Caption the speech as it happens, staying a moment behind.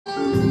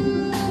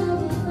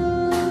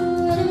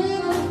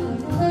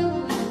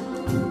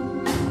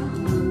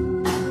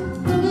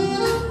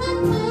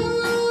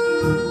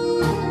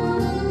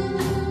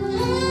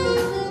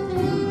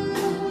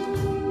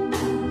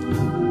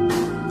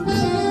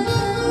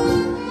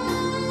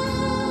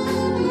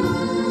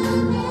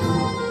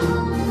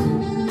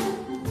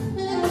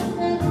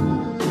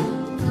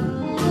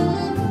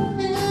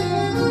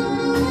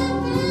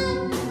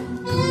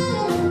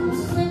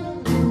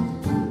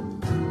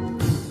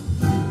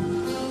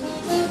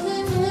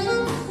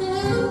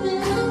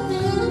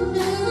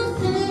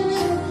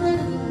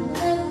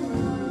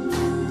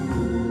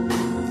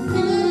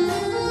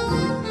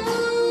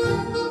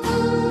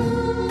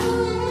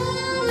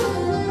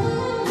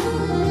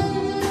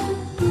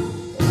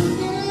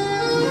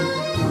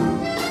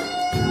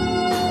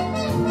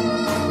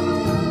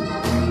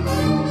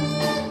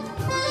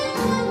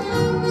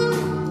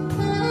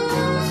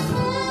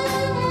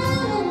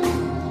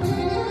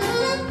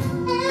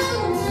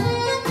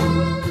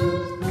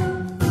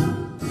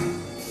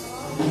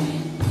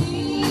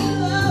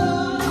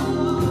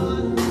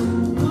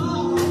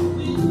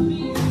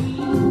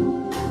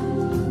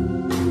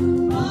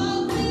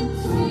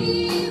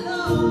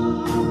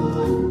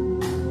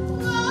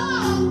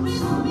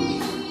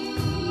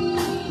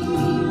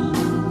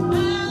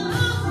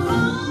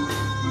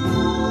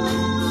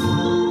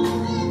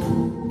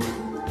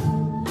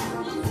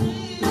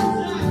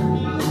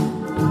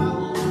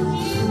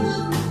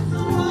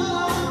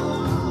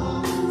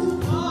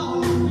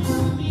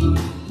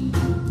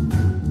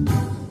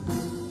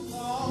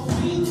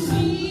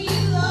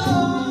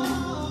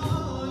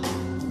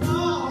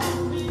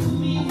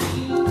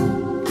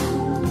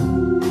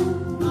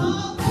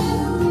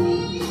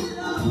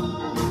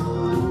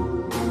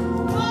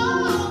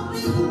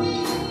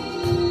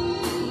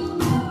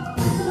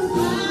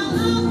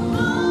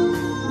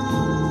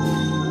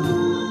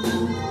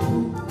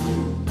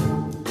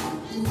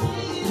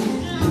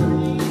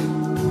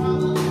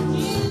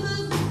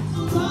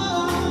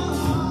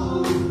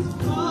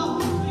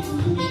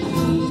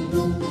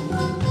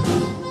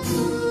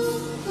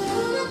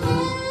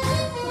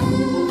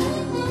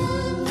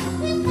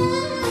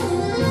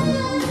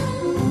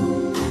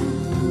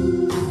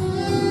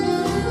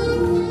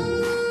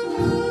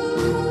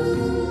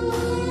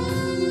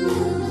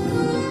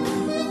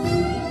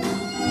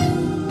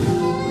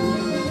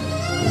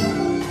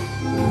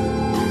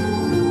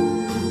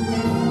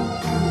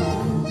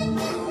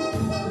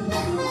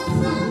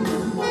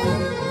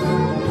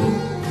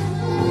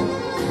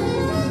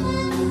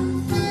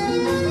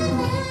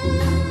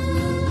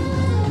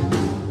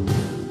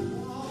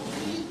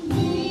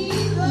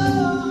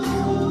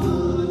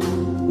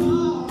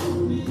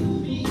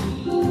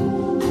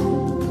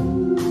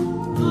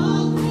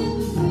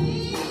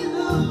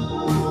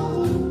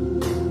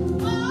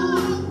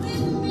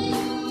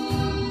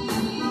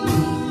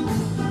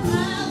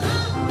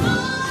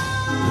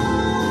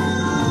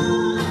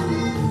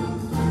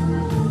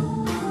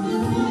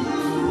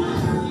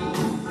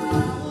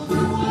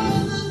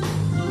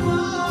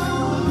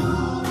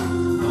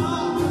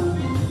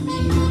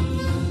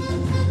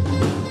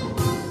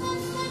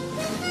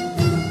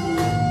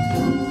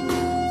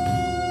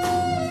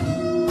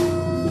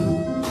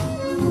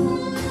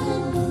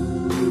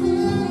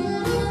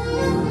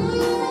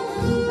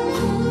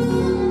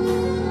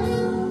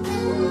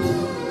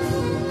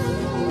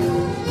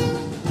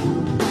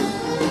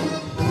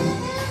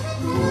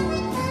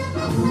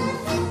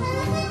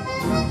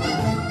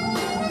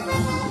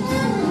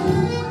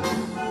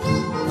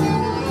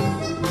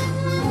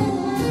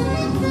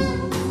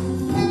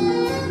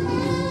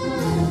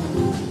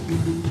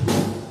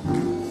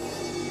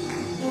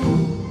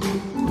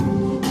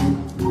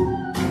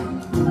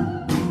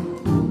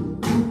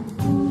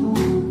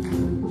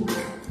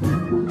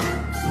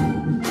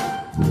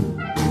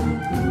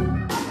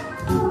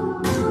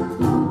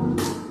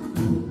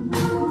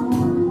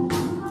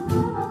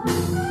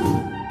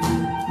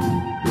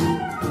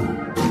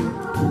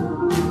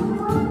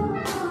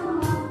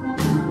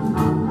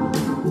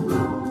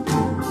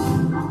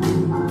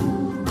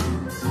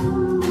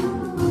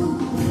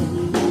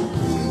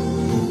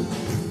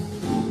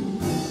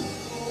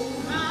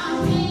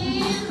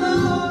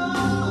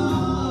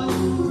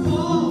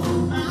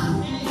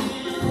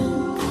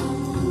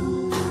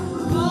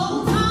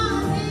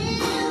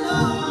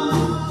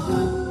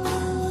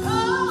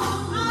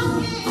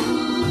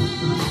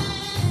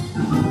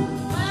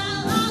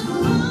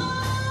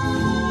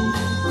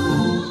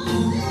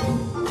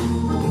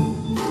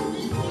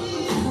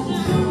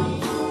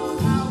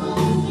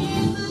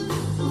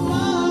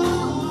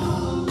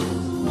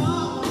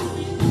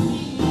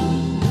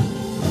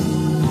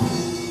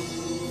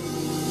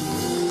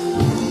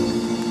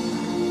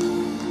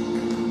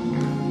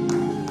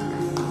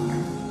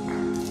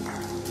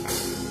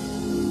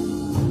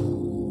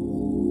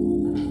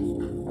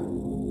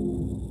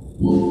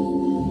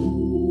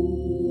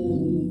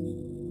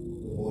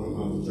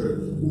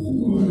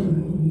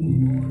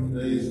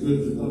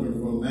scripture coming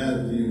from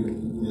Matthew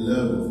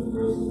 11,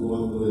 verses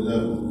 1 through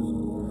 11.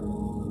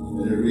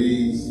 And it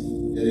reads,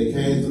 "And it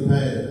came to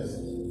pass,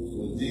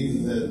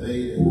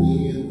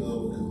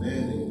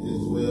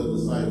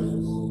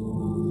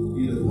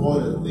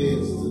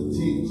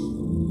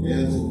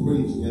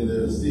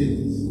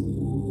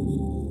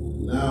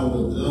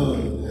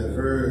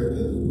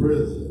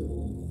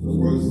 the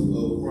works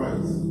of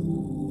Christ,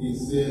 he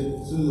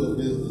sent two of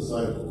his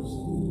disciples,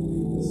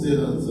 and said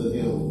unto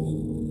him,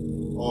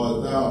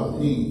 Art thou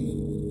he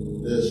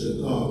that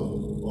should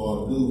come,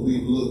 or do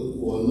we look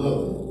for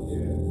another?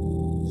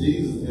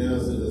 Jesus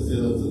answered and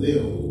said unto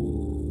them,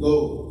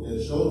 Go and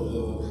show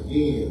them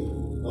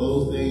again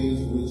those things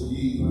which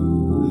ye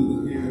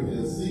do hear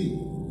and see.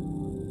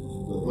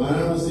 The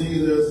blind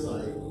receive their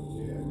sight,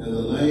 and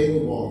the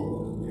lame walk,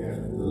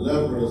 the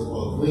lepers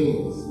are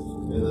cleansed,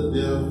 and the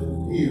deaf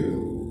hear.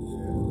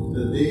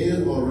 The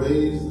dead are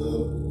raised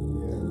up,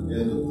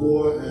 and the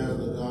poor have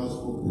the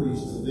gospel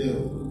preached to them.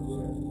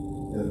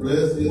 And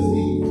blessed is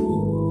he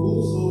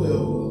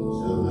whosoever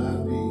shall not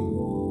be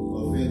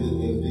offended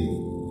in thee.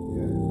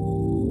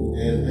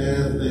 And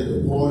as they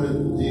departed,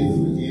 Jesus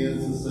began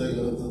to say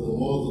unto the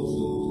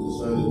multitude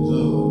concerning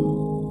John,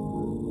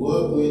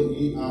 What went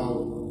ye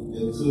out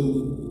into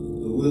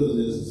the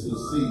wilderness to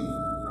see?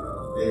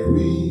 A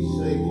reed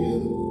shaken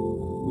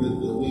with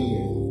the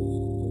wind.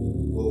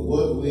 But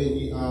what went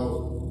ye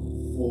out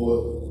for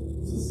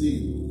to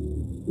see?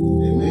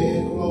 A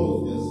man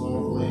clothed in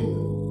soft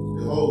raiment.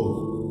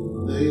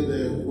 Behold, they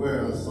that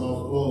wear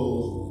soft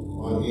clothes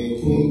are in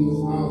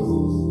kings'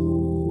 houses.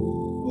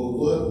 But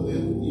what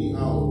went ye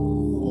out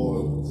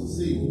for to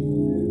see?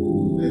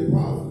 A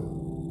prophet.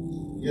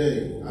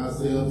 Yea, I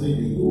say unto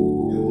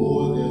you, and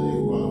more than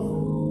a prophet.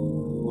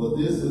 For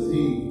this is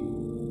he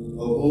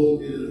of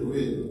whom it is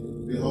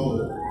written, Behold,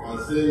 I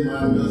send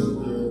my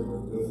messenger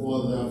before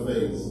thy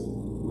face,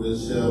 which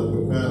shall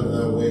prepare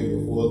thy way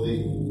before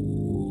thee.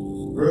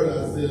 Verily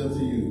I say unto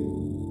you,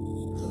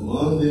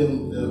 among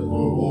them that are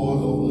born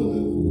of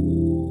women,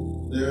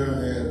 there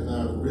hath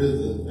not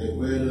risen a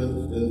greater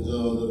than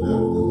John the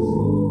Baptist.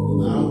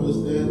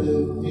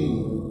 Notwithstanding, he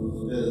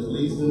that is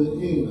least in the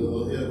kingdom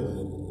of heaven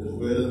is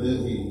greater than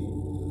he.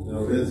 Now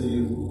I read to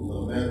you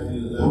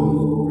Matthew 11,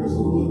 verses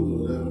 1 to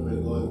 11. May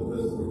God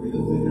bless the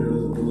readers and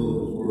hearers of the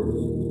Lord's word.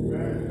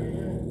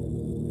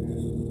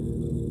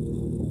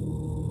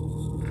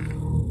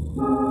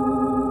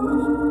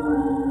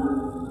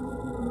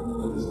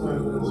 At this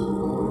time, let us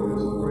call on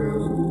his prayer.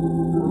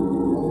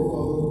 Our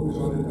Father, which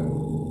art in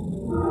heaven,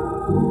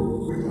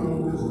 we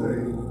come this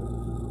day,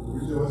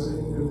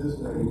 rejoicing in this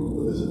day.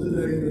 For this is the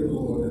day that the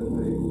Lord has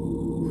made,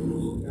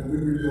 and we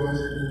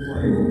rejoice in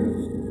prayer.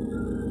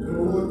 And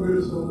Lord, we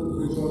are so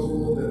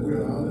rejoiceful that we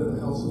are out at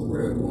the house of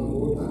prayer one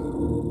more time.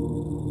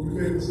 You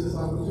gave us this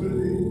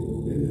opportunity,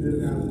 and you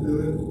didn't have to do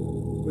it,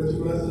 but you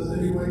blessed us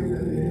anyway and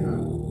anyhow.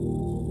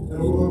 And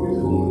Lord, we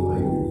just want to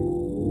thank you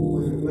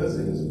for your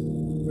blessings,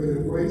 for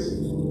your grace,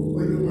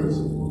 for your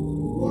mercy.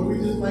 Lord,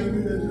 we just thank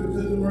you that your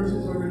tender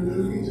mercies are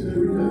renewed each and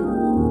every day.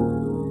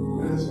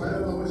 And in spite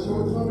of our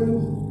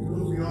shortcomings, you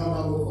look beyond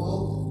our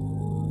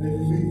faults, and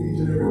you meet each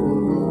and every one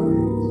of our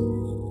needs.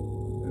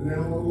 And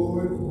now, oh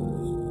Lord,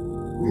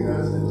 we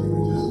ask that you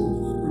would just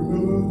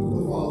remember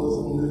the fathers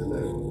on this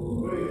day.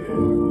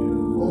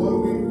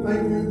 Lord, we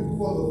thank you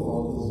for the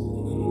fathers.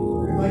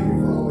 We thank you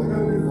for our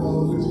Heavenly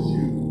Father, which is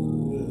you.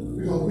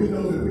 Because we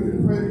know that we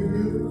can pray to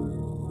you,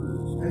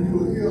 and you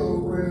will hear our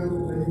prayer,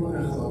 and you will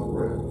answer our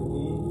prayer.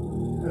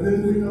 And then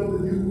we know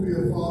that you can be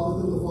a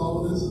father to the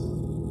fatherless.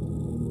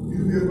 You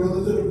can be a brother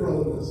to the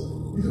brotherless.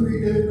 You can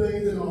be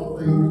anything and all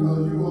things because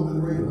you are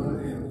the great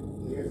I am.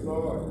 Yes,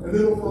 Lord. And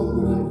then, oh Father,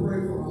 we want to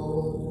pray for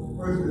our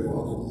earthly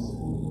fathers.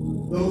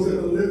 Those that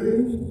are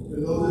living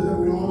and those that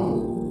have gone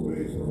on.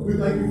 We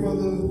thank you for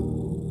the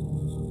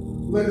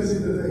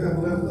legacy that they have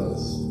left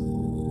us.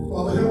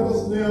 Father, help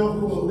us now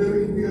who are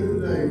living here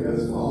today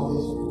as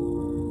fathers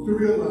to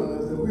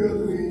realize that we are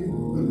to be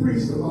the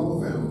priests of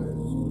our family.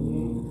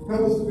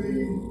 Help us to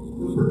be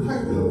the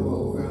protector of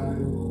our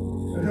family,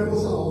 and help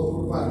us all to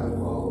provide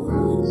for our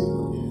families.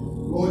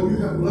 Lord, you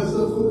have blessed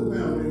us with a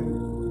family.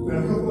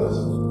 Now help us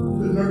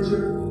to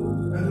nurture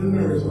and to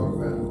nourish our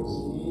families.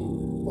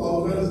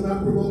 Father, let us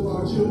not provoke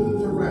our children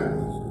to wrath,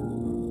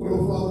 but,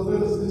 oh Father,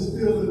 let us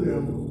instill in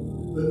them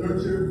the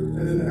nurture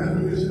and in the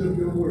admonition of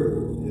your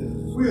word.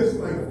 We are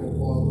thankful,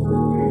 Father,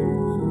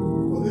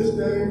 for this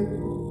day.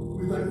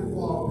 We're thankful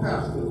for our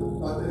pastor,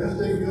 Dr.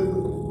 S.J.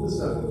 Gilbert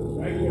II.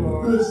 Thank you,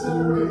 Lord. Who has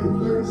celebrated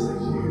 36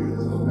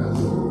 years of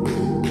pastoral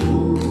ministry.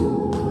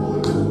 Lord,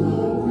 it's a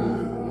long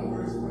time in our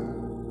first time,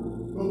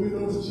 but we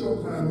know it's a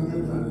short time in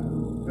your time.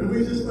 And we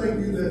just thank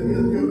you that he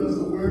has given us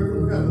a word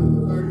from heaven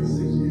for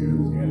 36 years.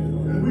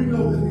 And we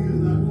know that he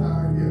is not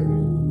tired yet.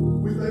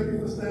 We thank you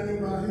for standing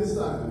by his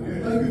side.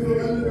 Thank you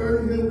for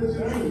undergirding him with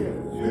your truth.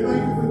 We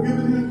thank you for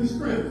giving him the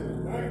strength.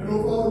 And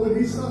oh Father, when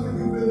he suffered,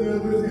 you've been there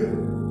with him.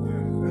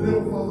 And then,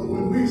 oh Father,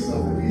 when we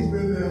suffered, he's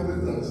been there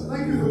with us.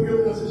 Thank you for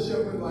giving us a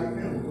shepherd like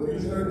him for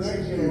these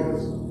 36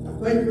 years.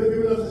 Thank you for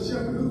giving us a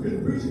shepherd who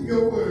can preach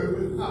your word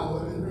with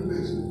power and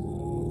conviction.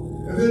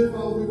 And then,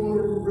 Father, we want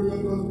to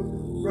remember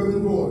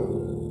Reverend Gordon,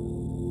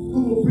 who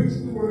will preach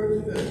the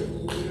word today.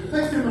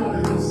 Take him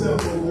out of himself,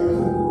 oh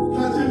Lord.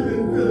 Touch him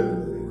and fill him,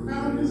 and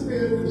crown his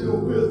head with your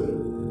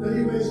wisdom, that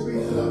he may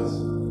speak to us.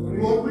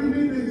 Lord, we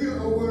need to hear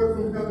a word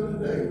from heaven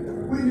today.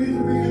 We need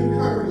to be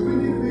encouraged. We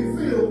need to be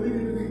filled. We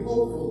need to be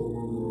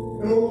hopeful.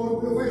 And oh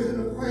Lord, we're facing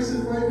a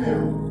crisis right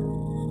now.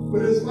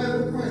 But in spite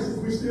of the crisis,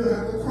 we still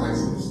have the Christ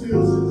who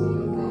still sits on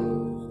the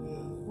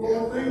throne.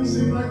 Lord, things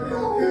seem like they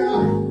are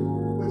chaotic,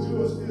 but you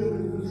are still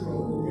in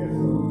control.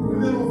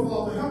 And then, oh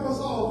Father, help us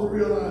all to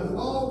realize that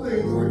all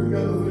things work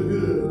together for the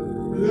good.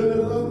 For them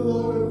that love the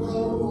Lord and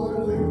call the Lord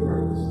into your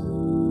purpose.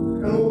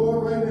 And oh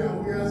Lord, right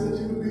now, we ask that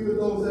you would be with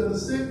those that are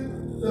sick,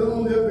 that are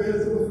on their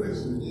beds of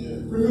affliction.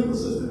 Remember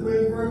Sister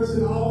Gwen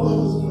Ferguson and all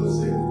others who are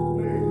sick.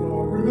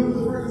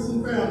 Remember the Ferguson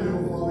family,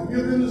 oh Father.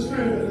 Give them the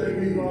strength that they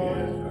need, Lord.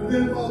 And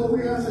then, Father,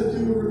 we ask that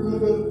you would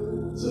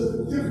remember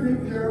Sister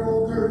Tiffany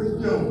Carol Curtis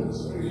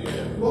Jones.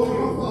 Lord,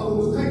 our Father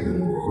was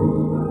taken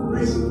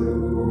recently.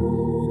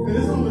 And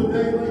it's on a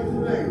day like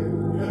today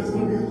that it's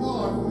going to be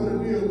hard for her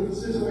to deal with the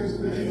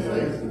situation that she's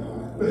facing.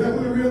 But help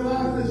her to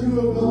realize that you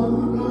are God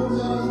who knows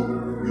all.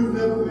 You've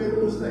never made a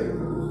mistake.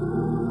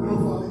 And oh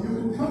Father, you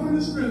can comfort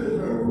and strengthen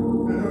her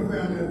and her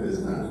family at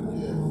this time.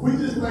 We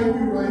just thank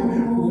you right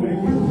now. We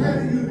pray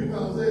to you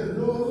because there is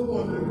no other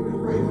one that we can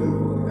pray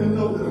to and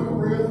know that our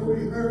prayers will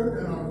be heard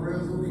and our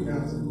prayers will be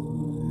answered.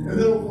 And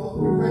then, oh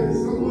Father, we pray that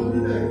someone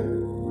today,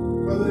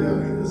 whether they are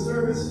in the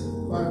service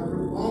by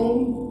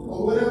phone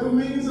or whatever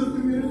means of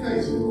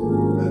communication,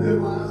 that their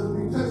lives will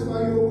be touched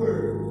by your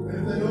word.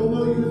 And if they don't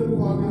know you in the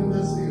pardon of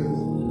their sins,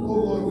 oh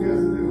Lord, we ask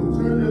that they will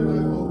turn their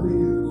life over to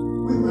you.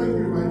 We thank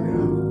you right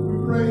now. We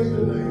praise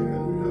your name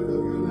and we lift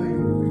up your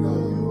name because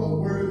you are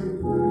worthy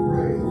to be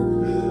praised.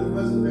 This is the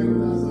blessed name of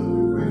thy Son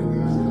we pray and we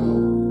ask it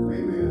all.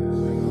 Amen.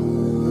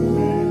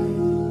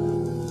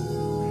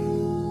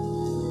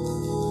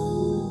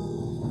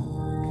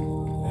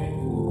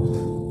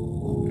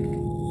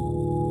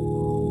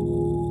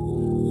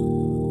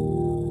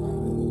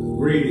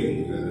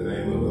 Greetings in the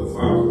name of the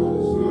Father,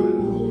 the Son,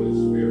 and the Holy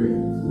Spirit.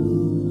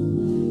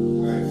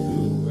 I'd like to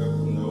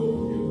welcome those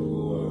of you who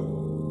are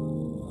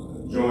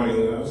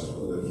joining us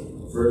for the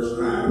first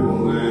time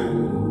online,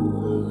 and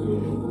those who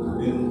have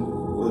been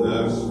with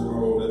us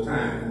all the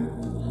time.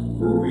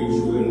 We greet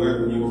you and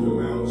welcome you to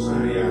Mount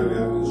Sinai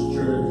Baptist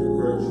Church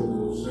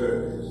virtual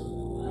service.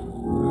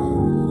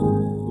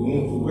 We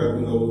want to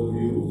welcome those of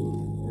you,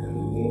 and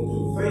we want to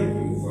thank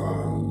you for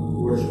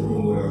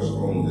worshiping with us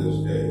on this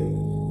day.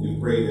 We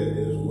pray that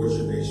this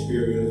worship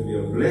experience be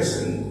a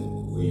blessing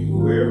for you,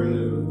 wherever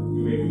you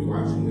may be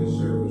watching this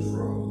service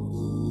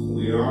from.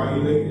 We are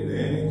elated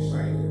and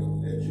excited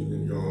that you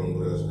can join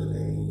with us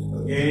today.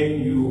 Again,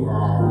 you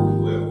are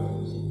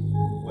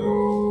welcome.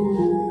 Welcome.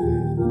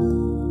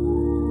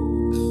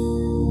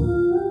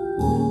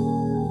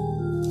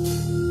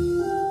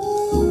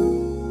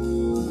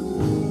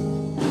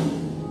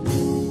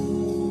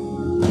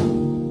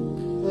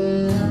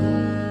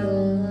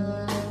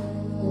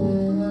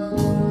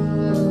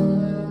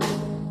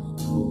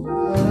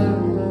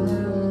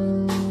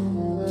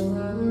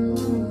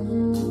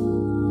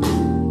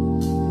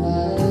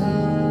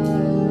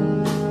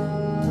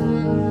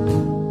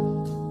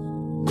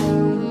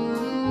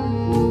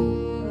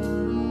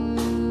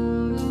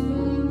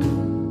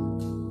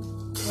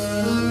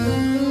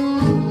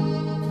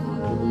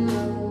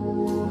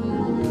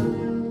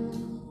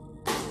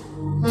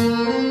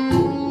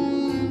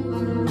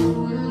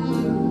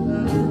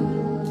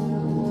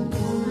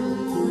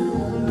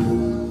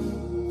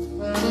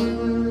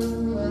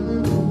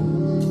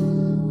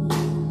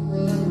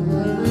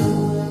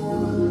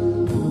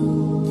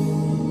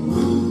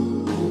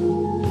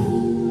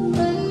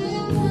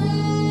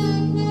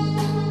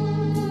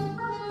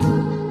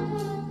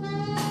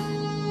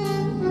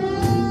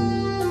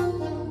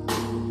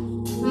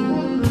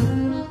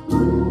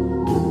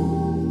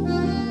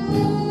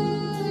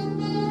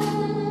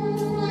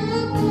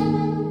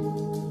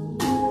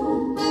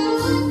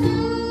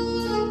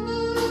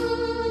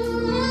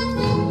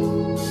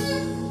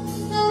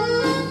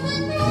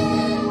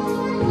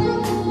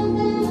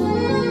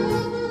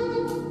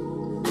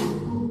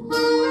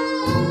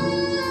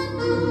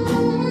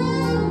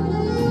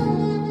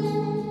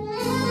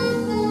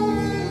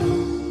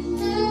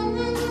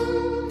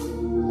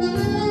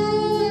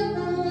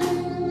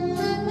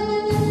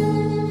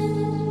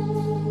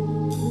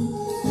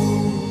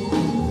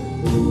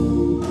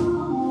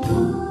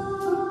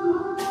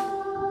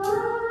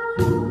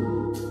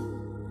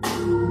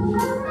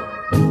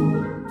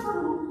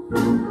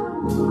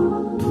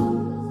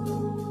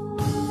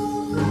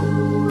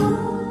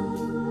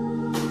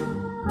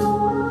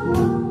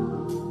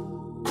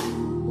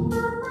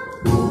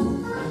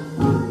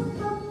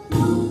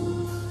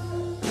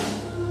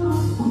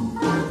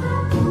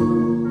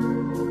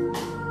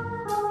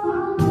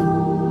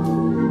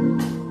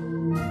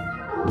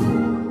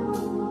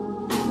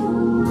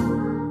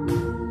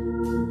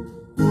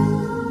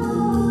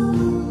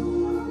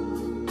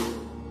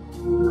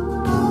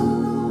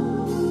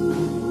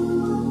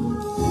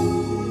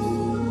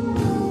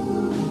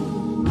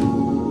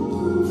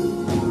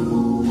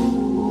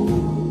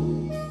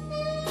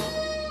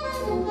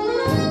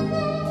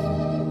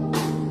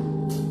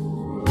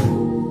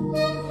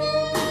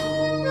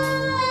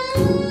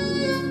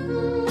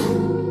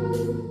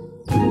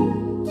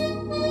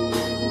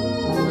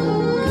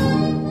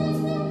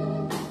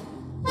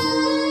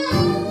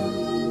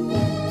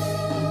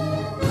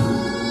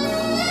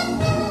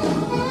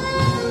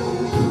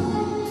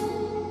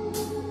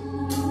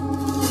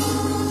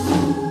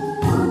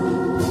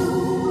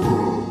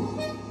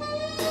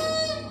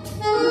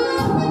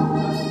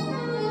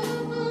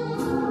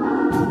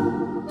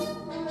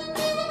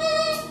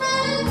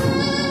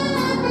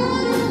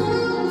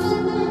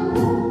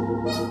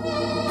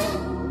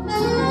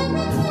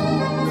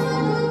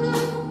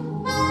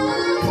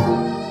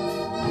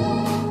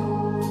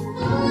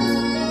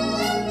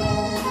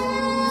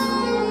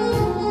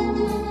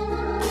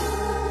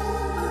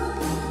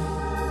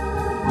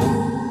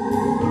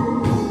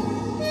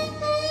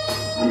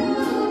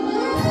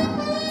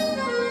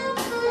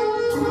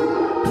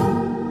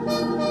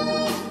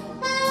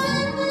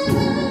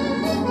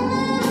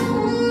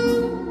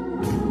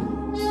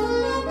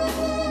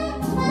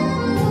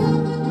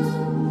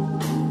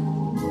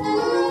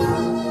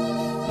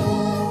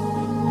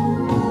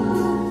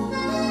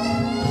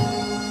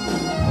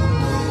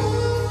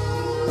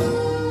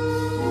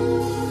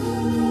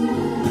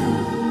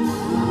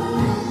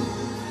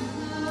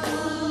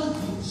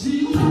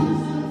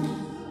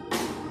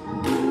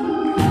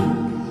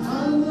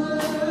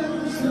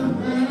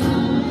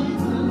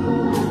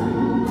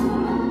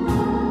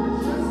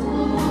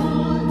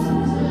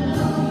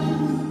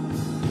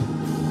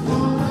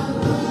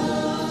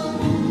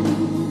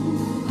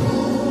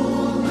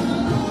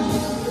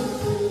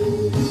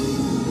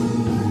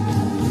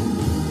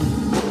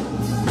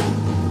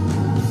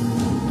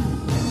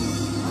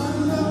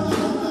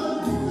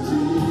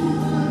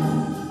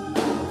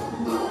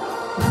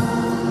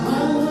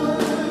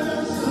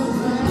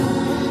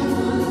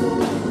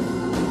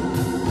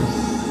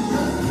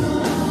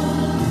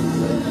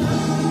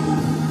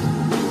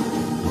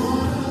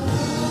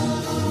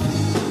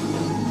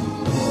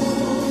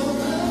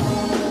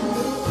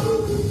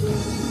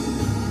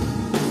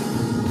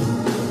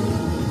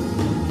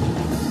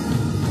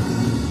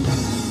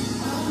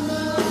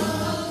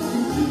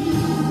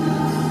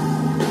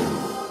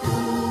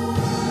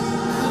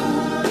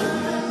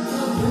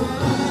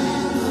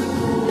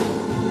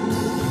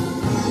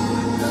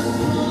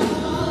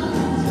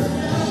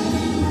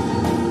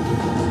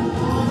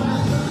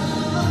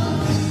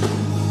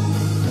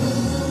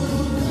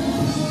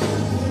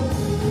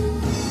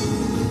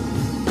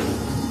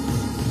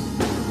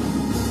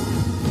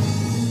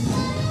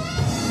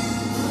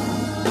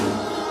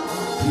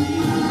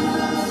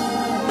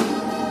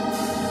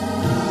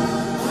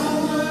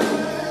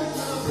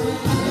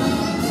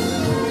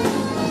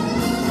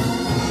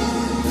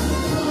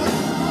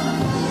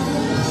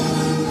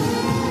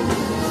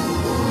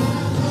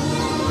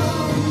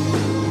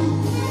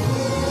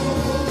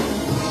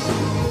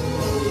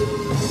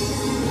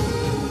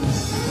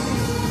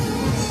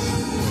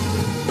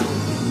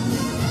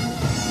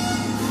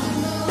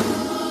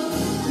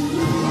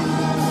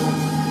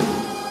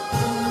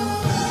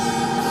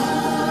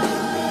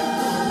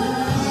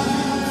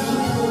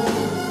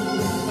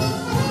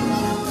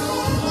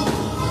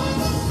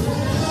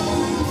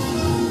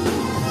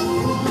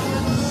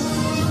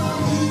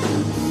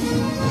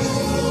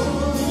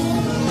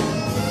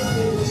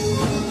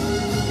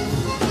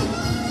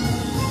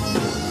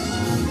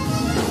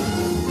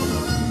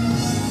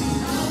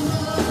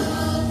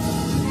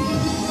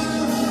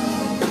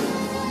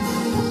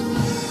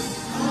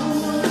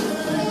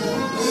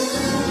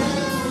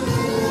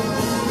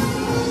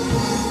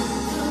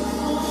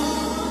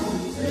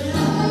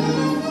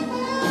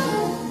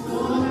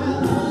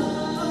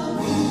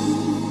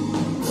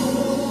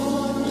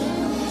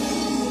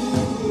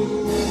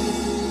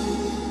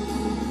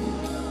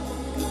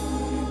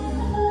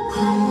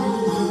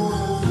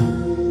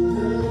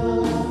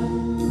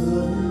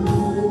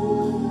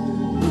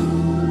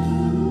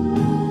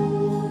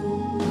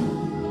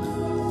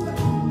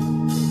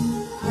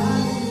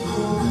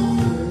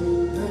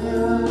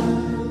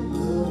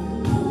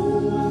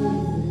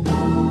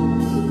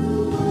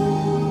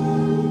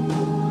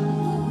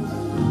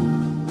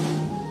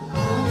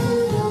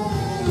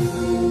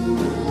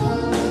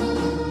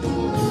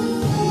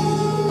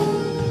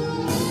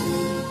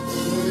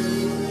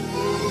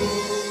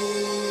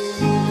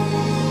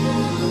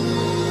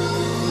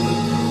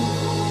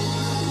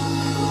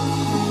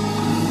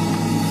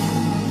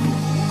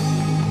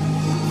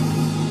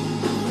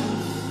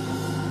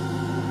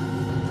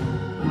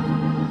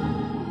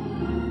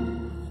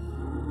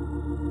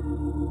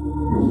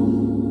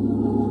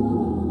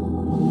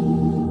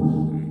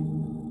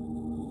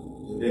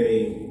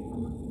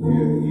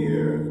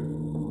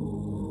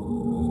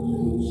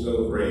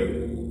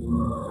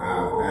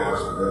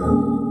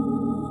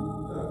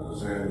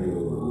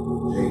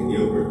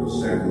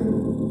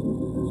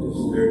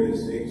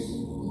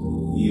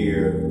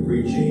 10-year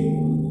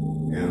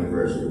preaching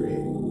anniversary.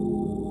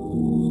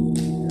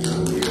 And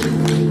I'm here.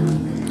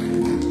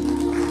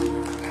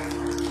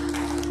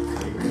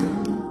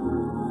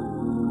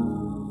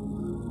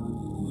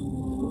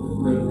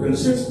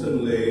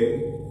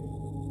 Consistently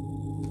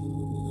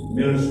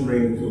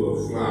ministering to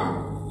a flock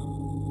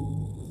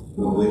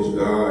of which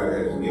God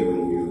has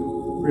given you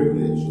the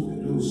privilege to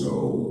do so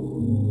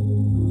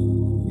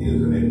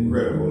is an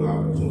incredible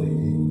opportunity.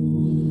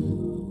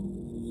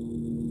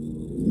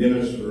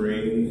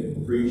 Ministering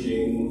and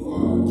preaching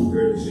for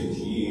 36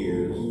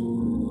 years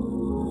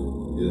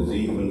is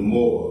even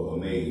more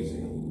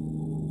amazing.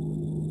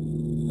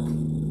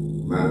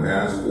 My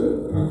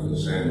pastor, Dr.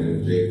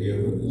 Samuel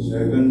Jacob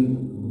II,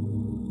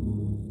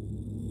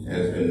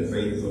 has been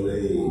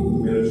faithfully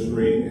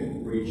ministering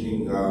and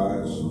preaching to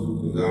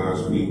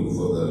God's people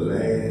for the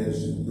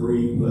last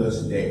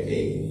 3+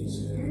 decades.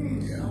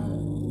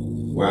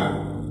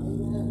 Wow.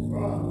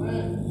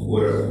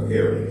 What a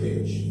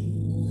heritage.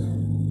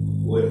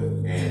 What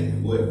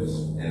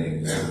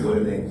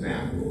an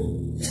example.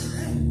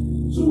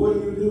 So what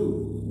do?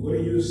 What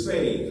do you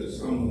say to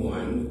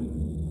someone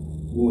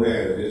who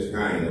has this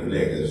kind of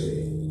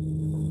legacy?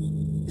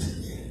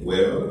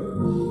 Well,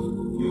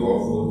 you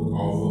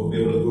offer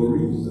biblical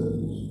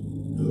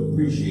reasons to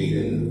appreciate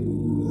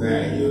and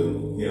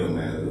value him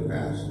as a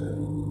pastor,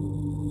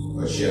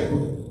 a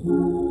shepherd.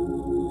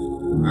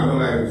 I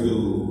would like to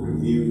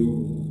review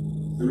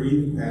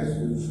 3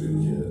 passages of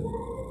scripture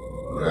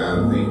that I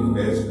think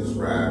best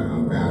describe my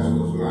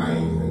pastor's life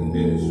and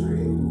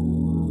ministry.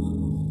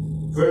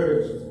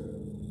 First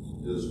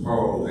is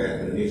Paul's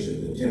admonition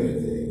to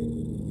Timothy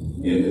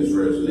in his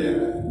first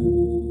letter,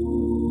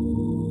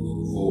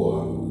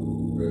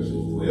 4 verses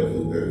 12 to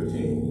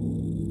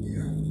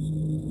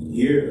 13.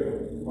 Here,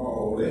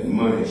 Paul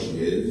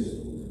admonishes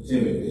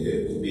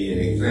Timothy to be an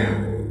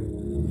example.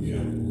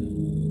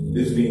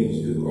 This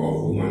means to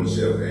offer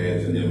oneself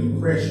as an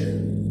impression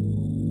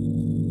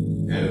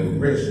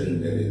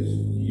that is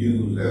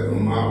used as a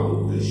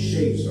model to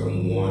shape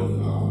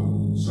someone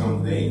or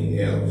something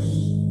else.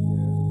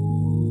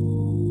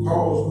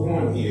 Paul's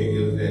point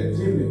here is that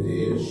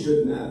Timothy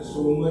should not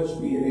so much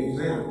be an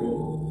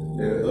example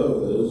that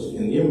others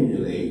can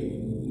emulate,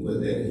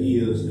 but that he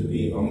is to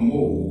be a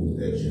mold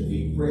that should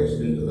be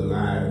pressed into the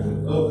lives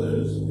of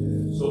others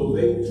so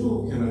they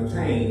too can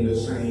attain the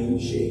same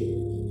shape.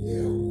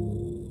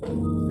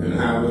 And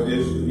how is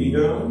this to be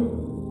done?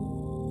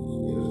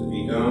 It is to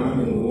be done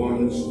in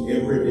one's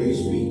everyday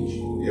speech,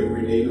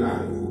 everyday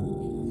life,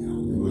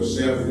 through a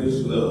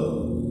selfless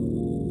love,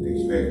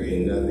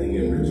 expecting nothing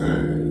in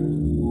return,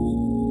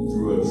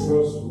 through a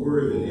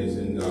trustworthiness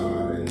in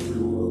God, and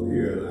through a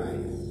pure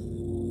life.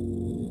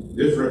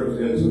 This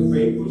represents a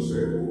faithful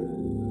servant, a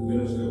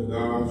minister of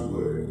God's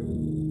word.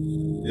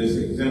 This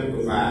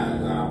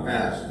exemplifies our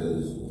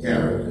pastor's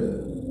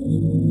character,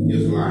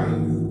 his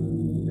life,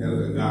 as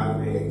a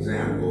godly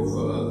example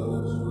for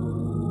others.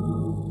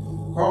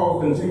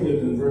 Paul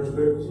continues in verse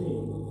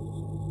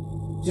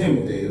 13.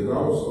 Timothy is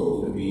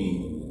also to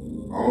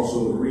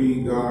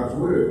read God's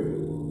word,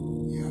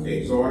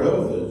 exhort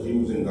others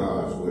using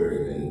God's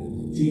word,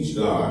 and teach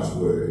God's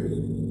word.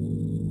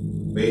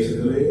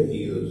 Basically,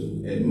 he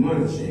is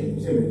admonishing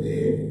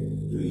Timothy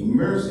to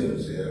immerse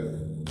himself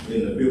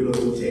in the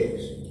biblical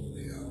text,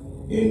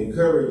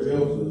 encourage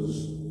others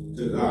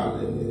to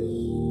godliness,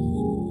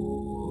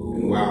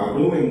 and while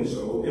doing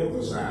so,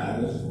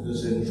 emphasize the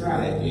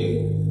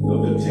centrality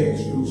of the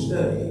text through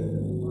study,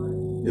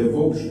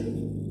 devotion,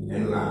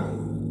 and life.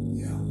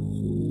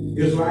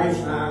 His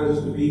lifestyle is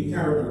to be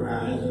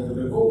characterized as a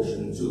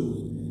devotion to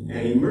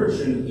and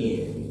immersion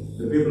in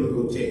the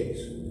biblical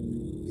text.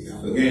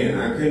 Again,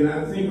 I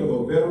cannot think of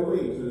a better way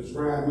to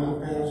describe my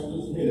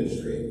pastor's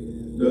ministry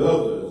to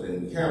others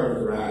and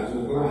characterize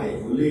his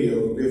life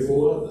lived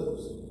before others.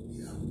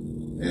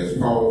 As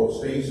Paul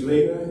states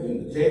later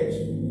in the text,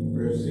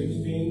 verse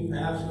 16,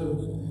 pastor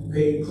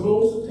paid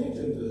close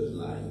attention to his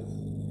life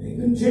and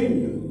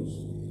continues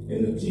in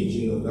the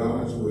teaching of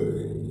God's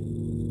word.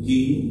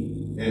 He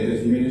and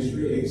his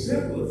ministry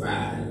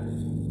exemplified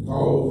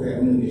Paul's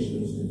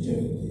admonitions to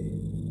Timothy.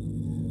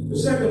 The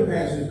second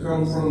passage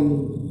comes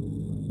from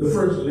the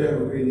first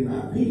letter written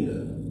by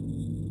Peter.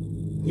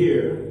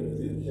 Here,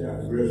 in 5th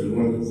chapter, verses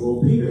 1 to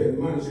 4, Peter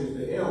admonishes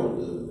the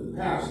elders, the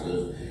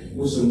pastors,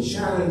 with some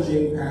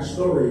challenging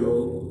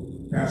pastoral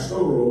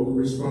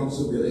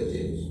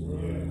responsibilities.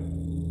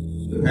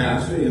 The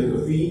pastor is to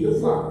feed the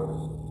flock,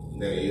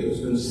 that is,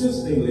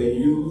 consistently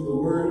use the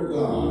word of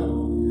God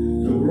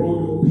to grow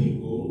your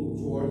people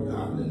toward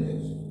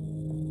godliness.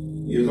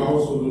 He is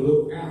also to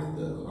look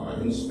after or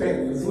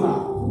inspect the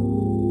flock,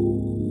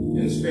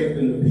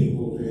 inspecting the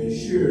people to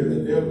ensure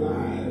that their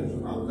lives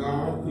are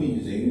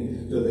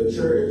God-pleasing to the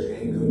church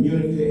and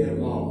community at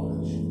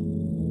large.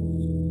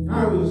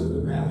 How is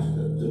the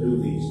pastor to do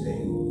these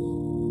things?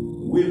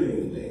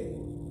 Willingly,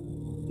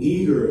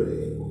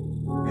 eagerly,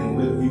 and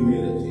with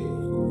humility,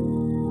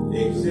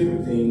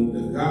 exhibiting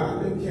the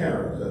godly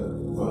character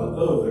for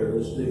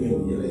others to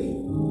emulate.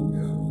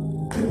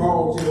 And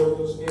Paul tells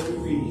us in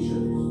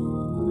Ephesians,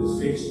 the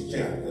 6th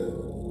chapter,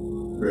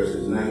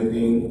 verses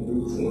 19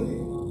 through 20,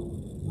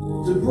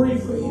 to pray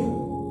for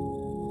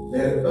him,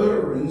 that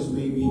utterance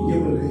may be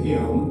given to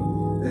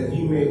him, that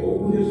he may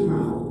open his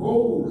mouth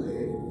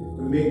boldly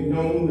to make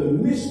known the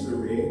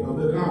mystery of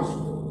the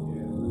gospel,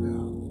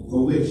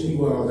 for which he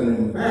was an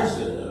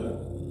ambassador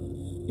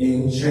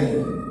in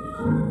chains,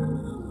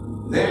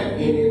 that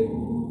in it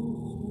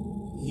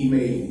he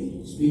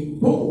may speak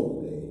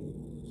boldly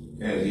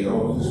as he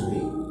ought to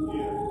speak.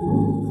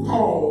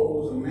 Paul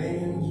was a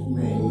man's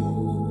man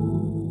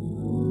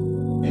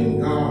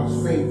and God's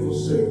faithful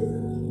servant,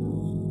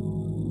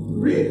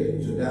 ready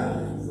to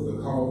die for the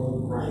cause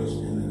of Christ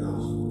and the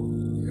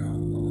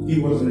gospel. He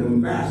was an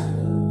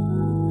ambassador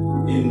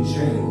in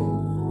chains.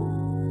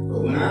 But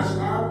when I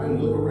stop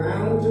and look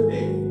around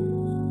today,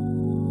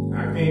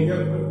 I can't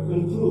help but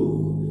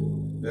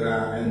conclude that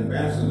our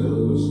ambassadors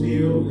are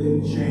still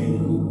in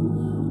chains.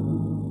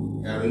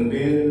 Having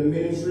been in the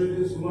ministry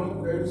this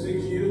month,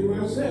 36 years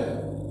myself,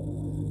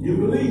 you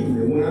believe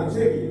me when I tell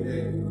you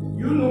that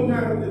you know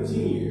not of the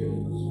tears,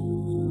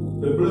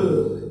 the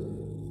blood,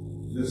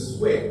 the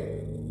sweat,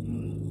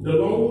 the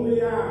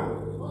lonely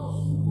hours,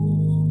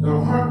 the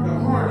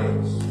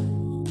heartaches,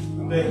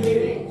 the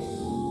headaches,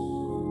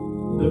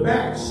 the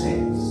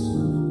backsets,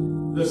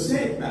 the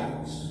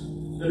setbacks,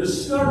 the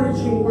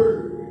discouraging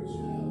words,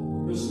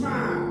 the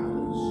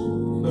smiles,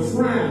 the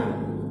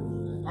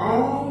frowns,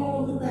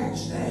 all the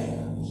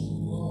backstabs,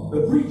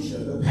 the preacher,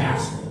 the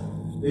pastor,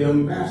 the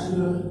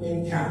ambassador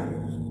encountered.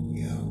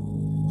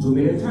 Too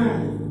many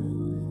times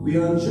we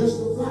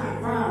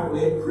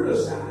unjustifiably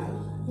criticize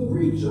the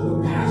preacher,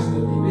 the pastor,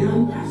 the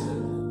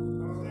ambassador.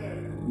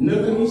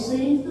 Nothing he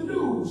seems to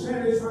do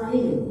satisfy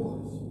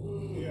anyone.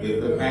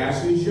 If the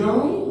pastor is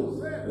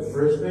young, the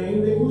first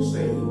thing they will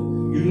say,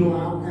 you know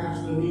our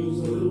pastor needs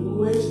a little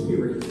more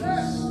experience.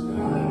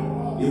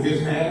 If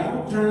his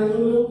hair turns a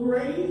little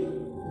gray,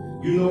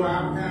 you know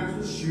our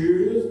pastor sure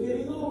is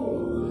getting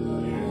old.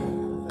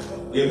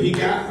 If he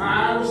got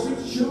 5 or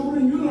 6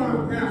 children, you know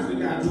our pastor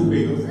got too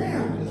big a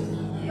family.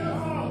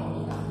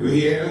 If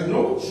he has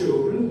no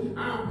children,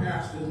 our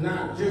pastor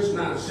is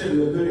not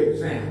setting a good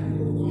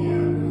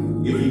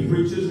example. If he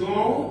preaches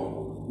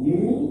long,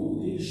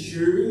 he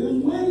sure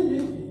is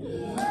windy.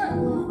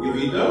 If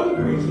he doesn't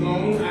preach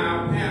long,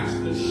 our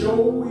pastor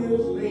sure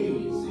is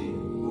lazy.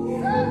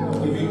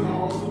 If he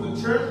calls for the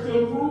church to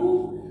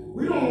improve,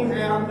 we don't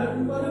have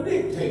nothing but a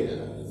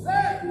dictator.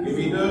 If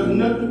he does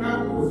nothing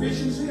about the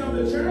efficiency of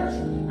the church,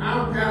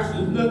 our pastor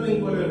is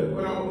nothing but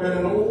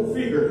an old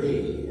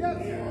figurehead.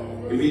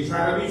 If he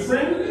try to be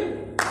friendly,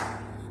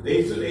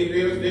 they'll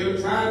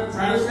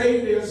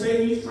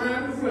say he's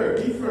trying to flirt.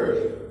 He's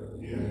flirting.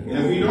 And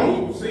if he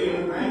don't say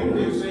anything,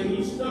 they'll say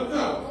he's stuck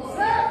up.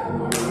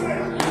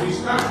 If he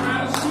stop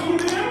trying to see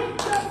them,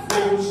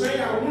 they will say,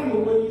 I wonder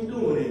what he's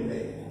doing in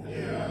there.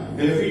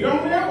 And if he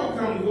don't ever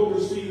come to go to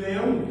see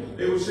them,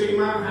 they will say,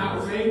 my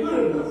house ain't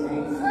good enough for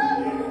him.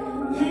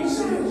 Can't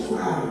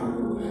satisfy.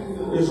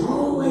 There's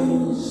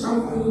always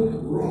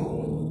something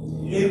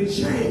wrong. In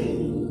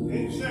change.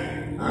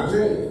 I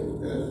tell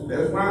you,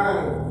 that's why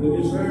when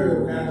you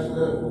serve,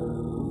 Pastor,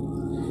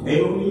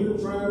 ain't no need to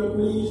try to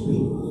please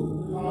people.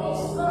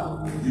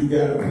 You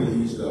gotta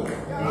please God.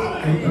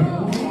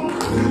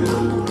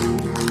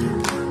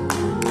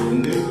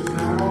 And this is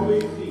not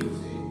always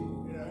easy.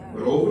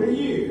 But over the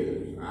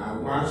years, I've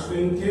watched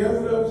and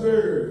carefully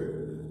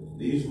observed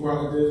these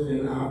qualities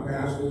in our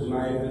pastor's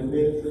life and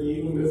ministry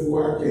even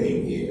before I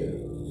came here.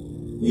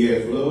 He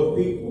has loved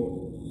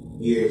people.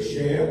 He has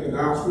shared the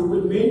gospel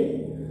with many.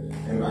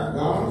 And by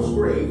God's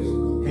grace,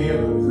 had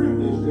the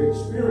privilege to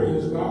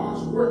experience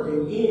God's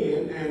working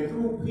in and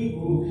through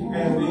people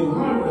as they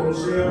humble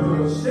themselves and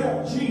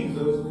accept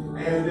Jesus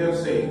as their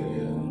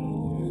Savior.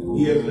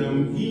 He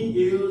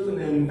is an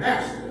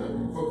ambassador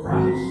for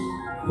Christ.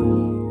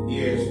 He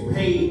has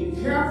paid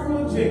careful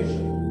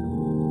attention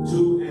to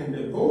and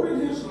devoted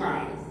his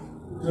life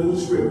to the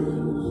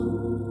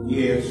Scriptures. He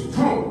has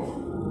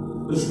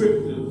taught the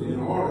Scriptures in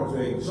order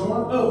to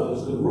exhort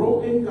others to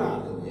grow in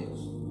godliness.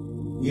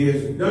 He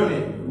has done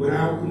it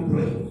without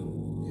complaint.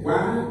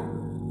 Why?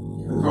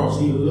 Because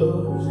he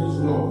loves his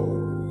Lord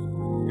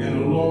and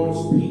the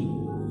Lord's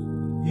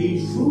people. He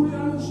truly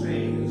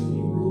understands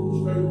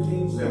Hebrews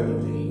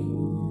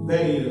 13:17.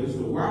 That is,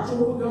 to watch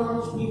over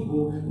God's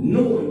people,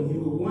 knowing he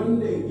will one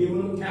day give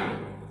an account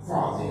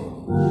for them.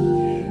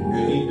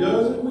 And he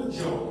does it with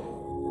joy.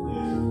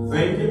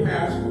 Thank you,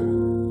 Pastor,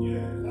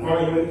 for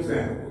your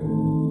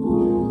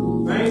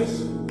example. Thanks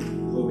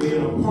for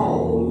being a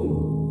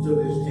Paul to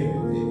this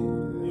Timothy.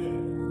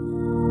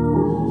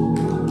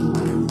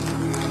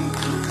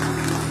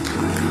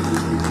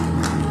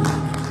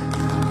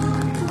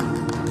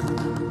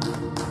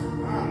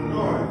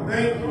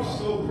 Thank you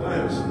so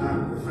much,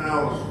 Dr.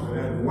 Fauci, for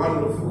that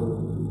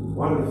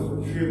wonderful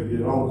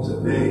tribute on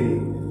today,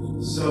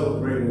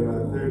 celebrating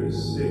our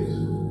 36th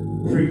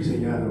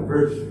preaching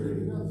anniversary.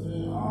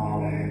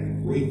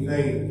 We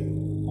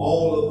thank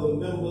all of the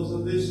members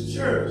of this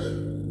church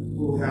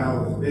who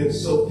have been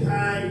so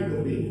kind to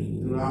me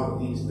throughout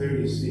these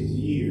 36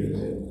 years.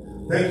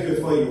 And Thank you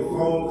for your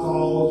phone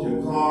calls,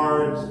 your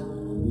cards,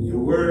 your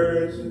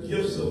words, your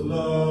gifts of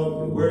love,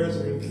 your words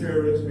of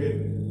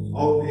encouragement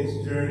on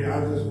this journey.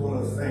 I just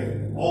want to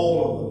thank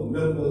all of the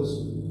members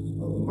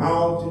of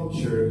Mountain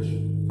Church.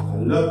 I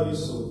love you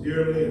so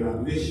dearly and I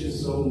miss you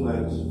so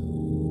much.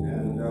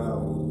 And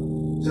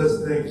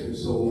just thank you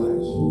so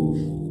much.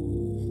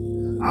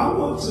 I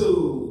want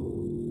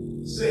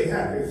to say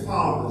happy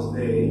Father's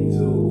Day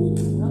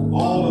to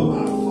all of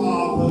our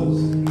fathers.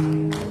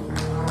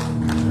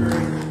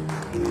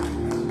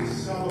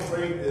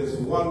 Celebrate this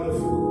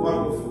wonderful,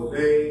 wonderful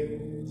day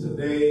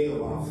today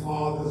of our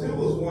fathers. It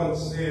was once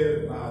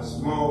said by a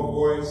small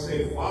boy,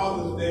 say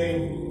Father's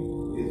Day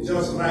is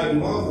just like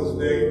Mother's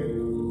Day,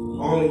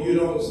 only you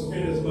don't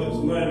spend as much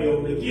money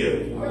on the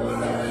gift.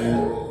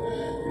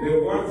 And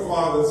then one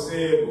father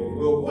said,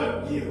 well,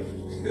 what gift?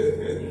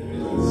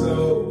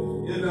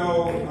 So, you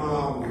know, a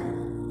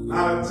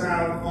lot of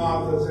times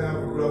fathers have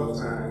a rough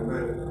time,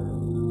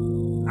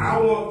 but I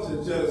want to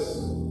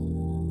just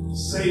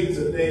say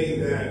today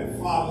that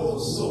fathers are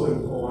so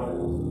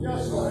important.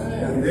 Yes,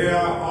 and there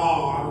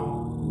are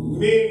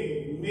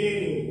many,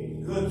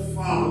 many good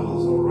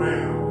fathers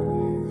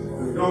around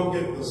who don't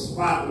get the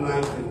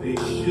spotlight that they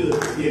should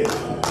get.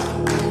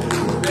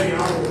 Today I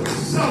want to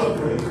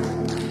celebrate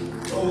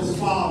those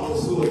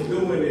fathers who are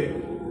doing it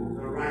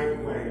the right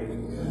way.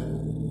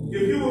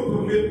 If you would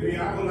permit me,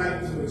 I would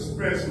like to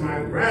express my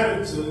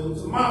gratitude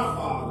to my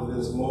father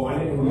this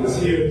morning who is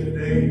here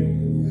today.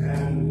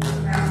 And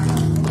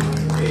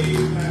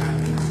amen.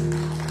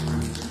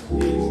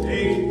 He's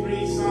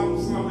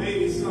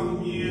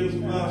 80-something years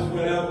plus,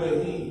 whatever.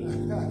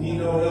 He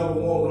don't ever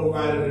want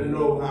nobody to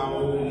know how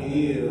old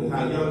he is,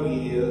 how young he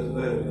is,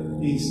 but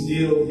he's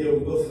still here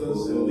with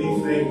us, and we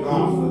thank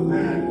God for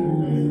that.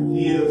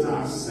 He is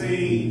our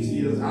sage. He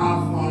is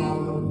our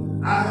Father.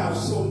 I have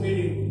so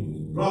many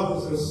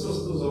brothers and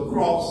sisters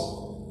across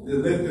the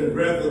length and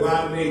breadth of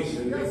our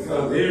nation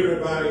because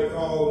everybody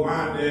called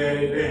my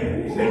daddy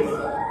daddy.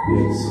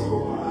 And so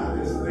I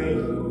just thank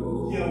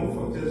him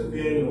for just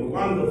being a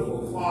wonderful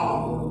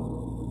father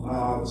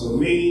to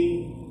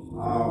me,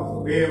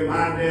 for being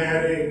my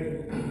daddy.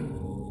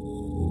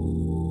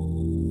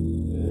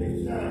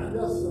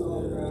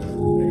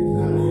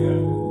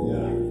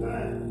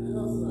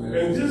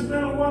 And just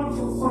been a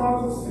wonderful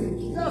father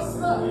figure. Yes,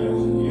 sir.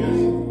 Yes.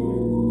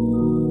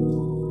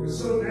 And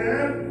so,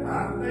 Dad, I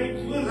thank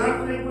you and I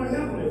thank my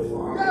Heavenly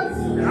Father. Yes.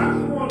 And I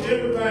just want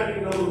everybody to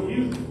know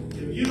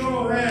if you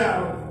don't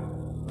have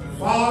a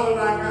father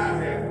like I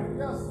have,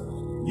 yes,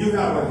 you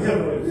have a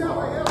Heavenly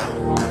Father.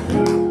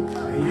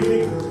 And you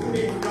need to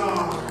thank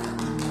God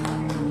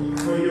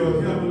for your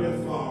Heavenly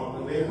Father.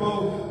 They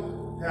both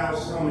have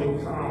some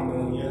in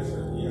common. Yes.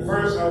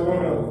 First, I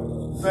want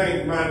to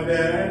thank my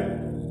dad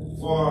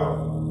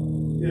for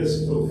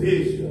his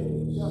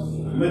provision,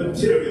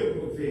 material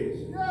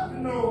provision. You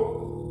know,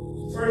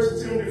 1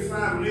 Timothy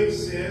 5:8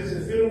 says,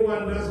 if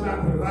anyone does not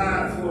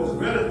provide for his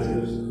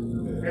relatives,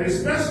 and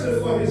especially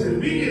for his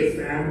immediate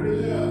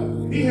family,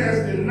 he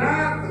has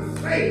denied the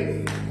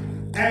faith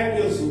and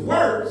is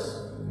worse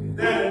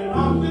than an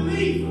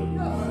unbeliever.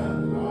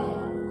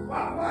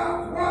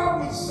 Why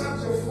would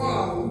such a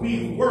father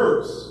be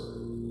worse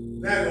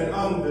than an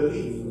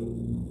unbeliever?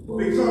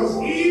 Because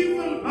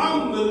even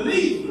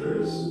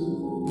unbelievers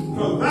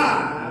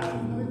provide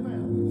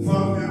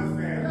for their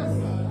family.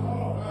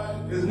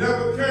 It's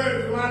never occurred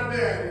to my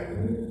daddy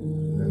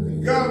that the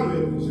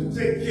government should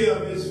take care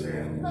of his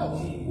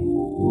family.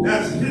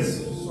 That's his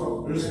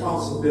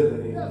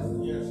responsibility.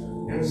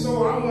 And so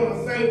I want to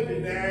thank you,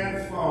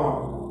 Dad,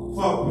 for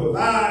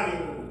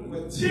providing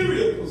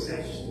material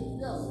possessions.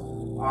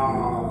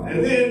 And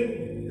then,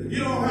 if you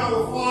don't have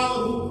a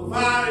father who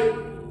provided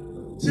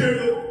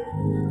material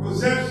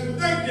possession,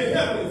 thank your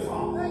Heavenly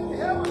Father,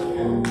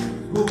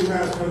 who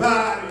has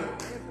provided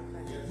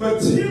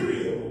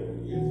material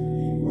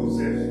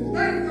possession.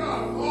 Thank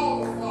God for all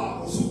the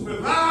fathers who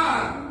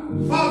provide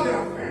for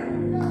their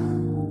family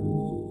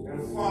and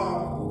for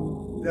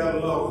their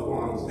loved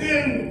ones.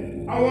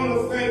 Then I want to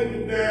thank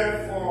you, Dad,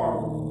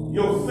 for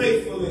your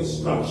faithful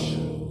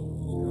instruction.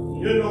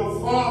 You know,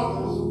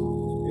 fathers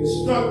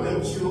instruct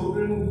their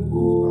children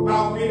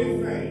about many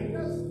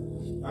things,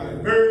 like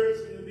birds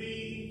and the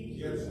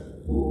bees,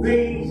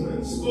 things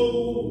in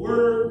school,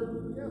 work,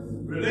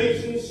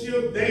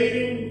 relationship,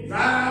 dating,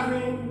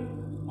 driving,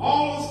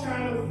 all those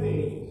kind of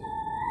things.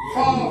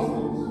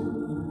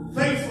 Fathers,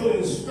 faithful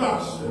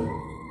instruction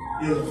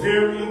is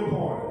very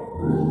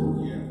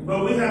important. But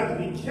we have to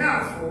be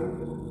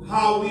careful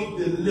how we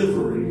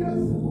deliver it.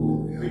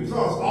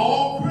 Because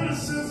all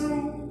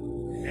criticism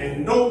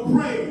and no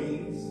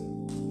praise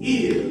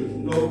is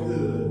no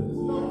good.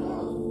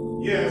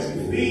 Yes,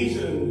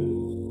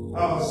 Ephesians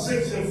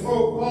 6:4,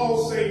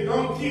 Paul say,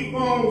 don't keep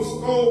on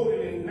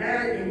scolding and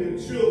nagging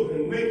the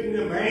children, making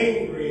them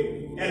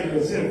angry and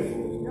resentful.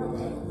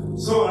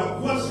 So the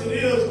question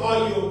is,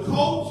 are you a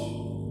coach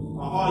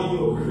or are you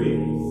a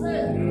critic?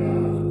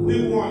 We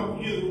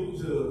want you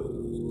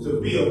to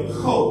be a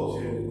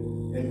coach,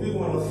 and we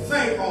want to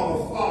thank all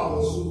the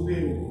fathers who've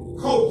been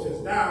coaches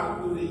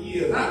down through the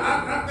years.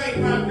 I thank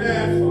my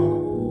dad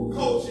for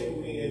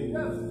coaching me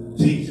and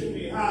teaching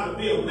me how to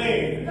be a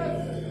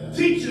man,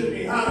 teaching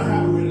me how to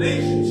have a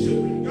relationship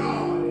with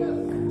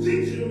God,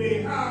 teaching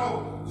me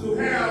how to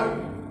have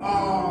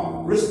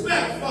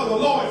respect for the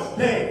Lord's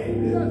day,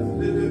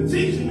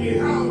 teaching me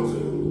how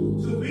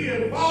to be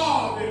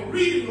involved in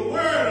reading the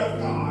Word of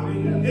God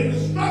and in the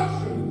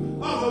structure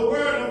of the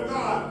Word of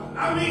God.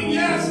 I mean,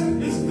 yes,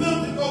 it's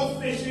good to go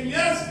fishing.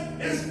 Yes,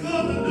 it's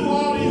good to do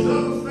all these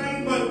other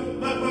things,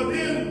 but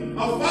then a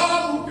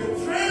father who can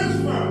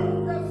transfer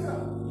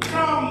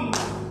from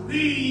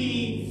the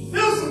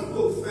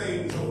physical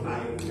things of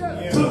life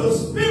to the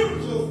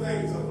spiritual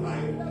things of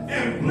life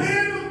and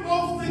blend them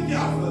both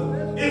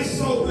together is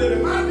so good.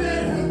 And my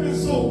dad has been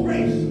so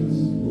gracious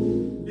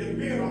in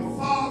being a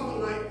father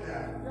like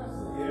that.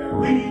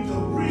 We need to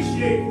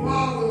appreciate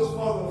fathers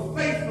for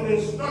the faithful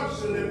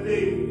instruction that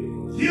they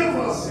give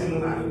us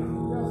in life,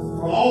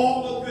 for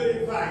all the good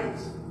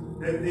advice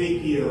that they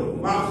give.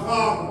 My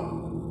father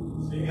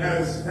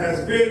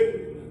has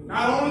been,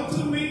 not only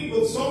to me,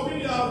 but so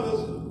many others,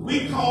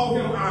 we call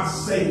him our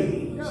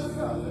sage,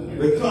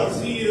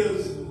 because he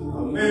is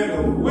a man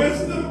of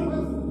wisdom,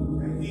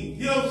 and he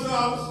gives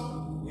us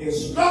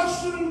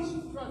instructions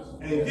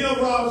and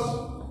gives us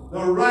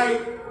the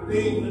right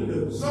thing to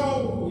do.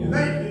 So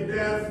thank you,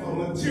 Dad, for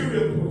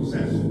material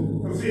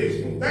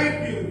provision. Thank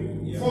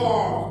you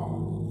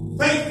for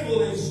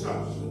faithful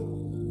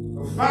instruction.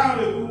 But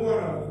finally, we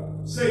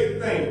want to say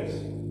thanks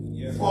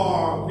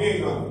for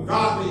being a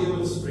godly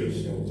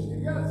illustration.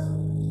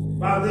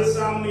 By this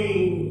I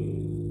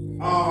mean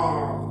a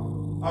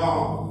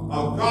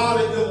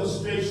godly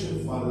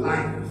illustration for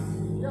life,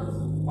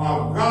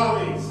 a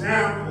godly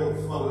example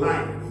for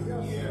life.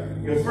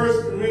 In 1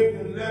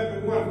 Corinthians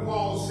 11:1,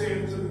 Paul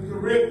said to the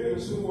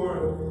Corinthians who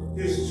were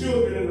his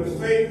children in the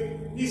faith,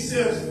 he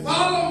says,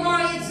 follow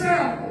my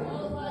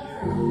example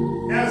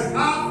as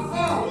I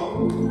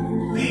follow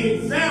the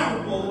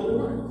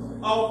example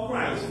of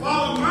Christ.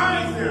 Follow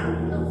my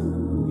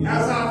example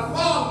as I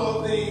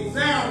follow the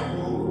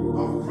example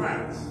of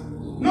Christ.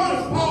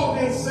 Notice Paul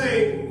didn't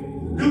say,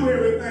 do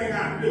everything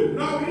I do.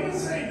 No, he didn't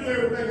say do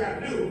everything I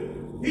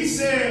do. He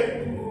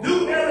said,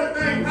 do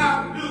everything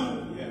I do,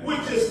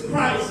 which is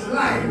Christ's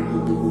life.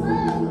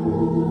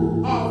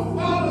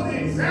 Follow the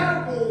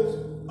examples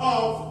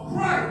of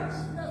Christ.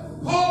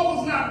 Paul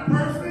was not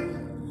perfect,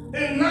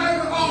 and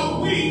neither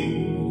are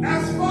we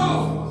as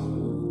fathers.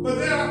 But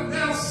there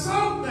are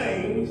some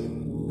things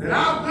that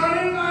I've done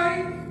in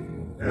life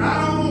that I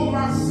don't want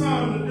my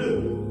son to do.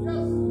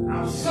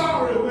 I'm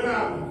sorry when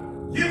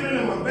I've given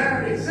him a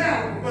bad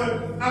example, but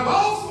I've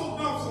also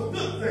done some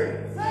good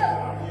things.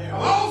 I've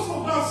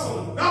also done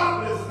some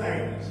godly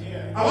things.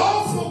 I've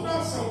also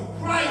done some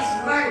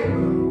Christ-like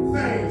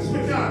things,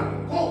 which I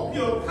hope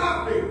you'll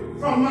copy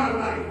from my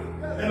life.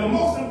 And the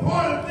most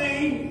important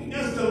thing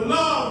is to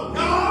love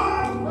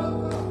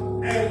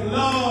God and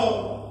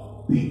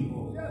love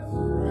people.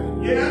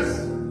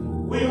 Yes,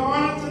 we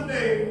honor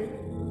today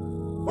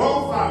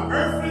both our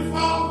earthly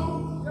Father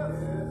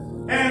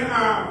and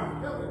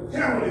our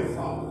heavenly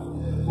Father.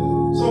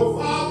 So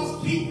fathers,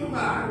 keep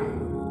providing.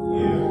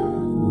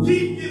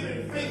 Keep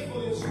giving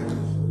faithful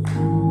instruction.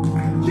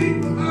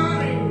 Keep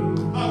providing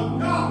a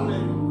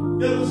godly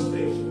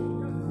illustration.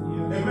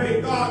 And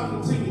may God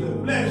continue to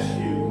bless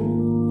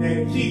you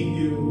and keep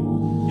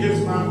you.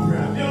 Here's my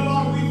prayer. Dear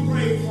Lord, we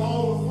pray for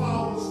all the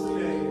fathers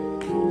today.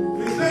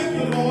 We thank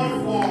you, Lord,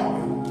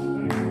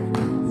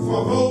 for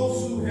those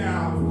who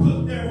have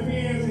put their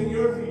hands in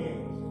your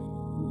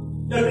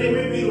hands, that they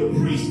may be the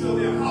priest of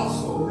their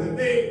household, that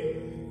they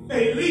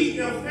may lead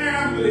their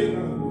family in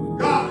a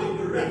godly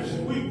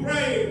direction. We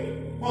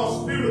pray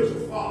for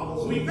spiritual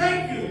fathers. We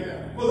thank you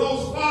for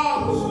those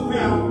fathers who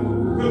have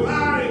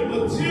provided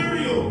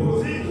material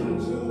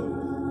provisions,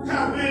 who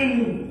have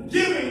been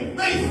giving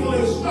faithful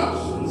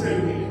instructions,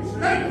 and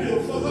thank you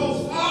for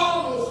those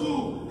fathers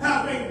who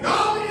have been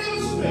godly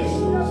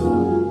illustrations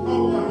of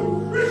what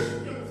a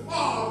Christian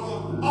father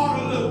ought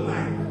to look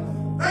like.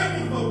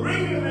 Thank you for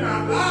bringing them in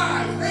our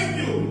lives. Thank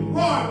you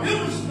for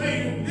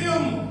demonstrating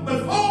them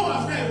before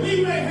us, that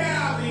we may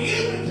have the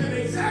image and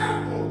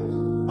example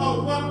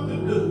of what to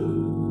do.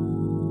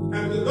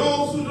 And to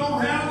those who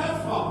don't have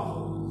that father,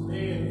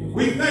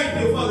 we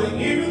thank you for the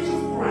image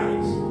of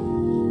Christ,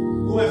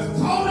 who has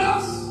taught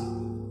us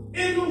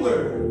in the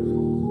Word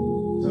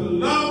to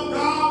love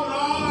God with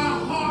all our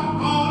heart,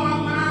 all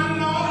our mind,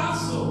 and all our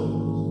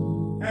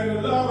soul, and to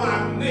love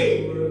our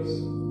neighbors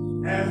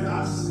as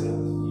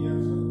ourselves.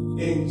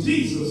 In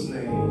Jesus'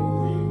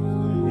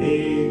 name,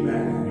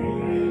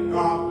 amen.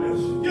 God bless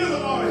you. Give the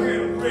Lord a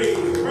hand of praise.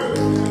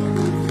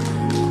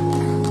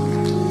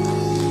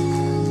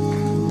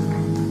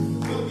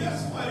 Well, guess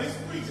what? It's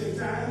preaching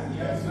time.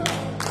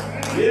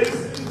 Yes,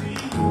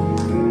 indeed.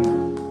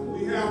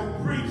 We have a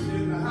preacher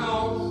in the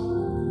house.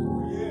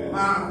 I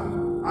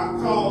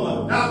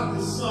call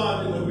adopted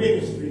son in the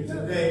ministry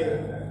today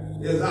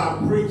is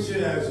our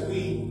preacher as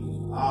we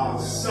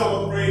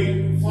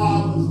celebrate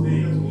Father's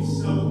Day, as we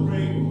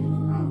celebrate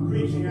our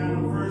preaching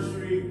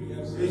anniversary.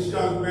 It's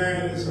young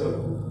man is a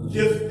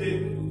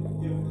gifted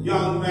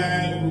young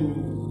man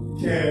who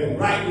can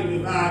rightly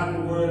divide the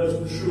word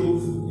of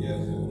truth.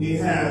 He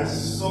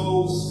has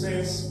soul,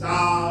 sense,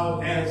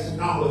 style, and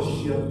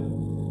scholarship.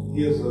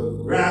 He is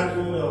a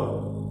graduate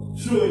of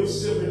Truett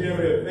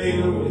Seminary at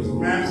Baylor with his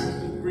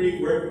master's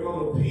degree, working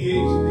on a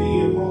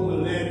PhD in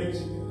homiletics,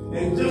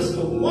 and just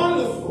a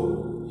wonderful,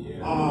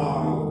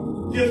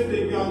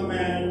 gifted young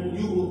man.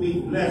 You will be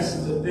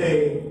blessed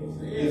today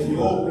if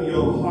you open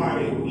your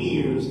heart and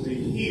ears to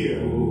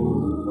hear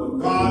what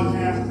God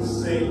has to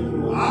say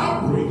through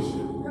our preacher,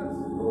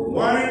 the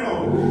one and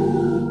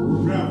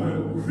only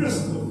Reverend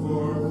Christopher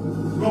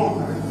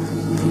Gordon.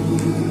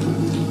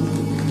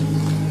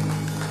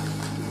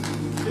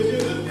 If you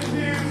lift your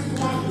hands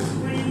toward the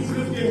screens,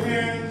 lift your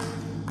hands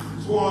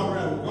toward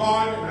Reverend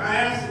Gordon, and I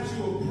ask that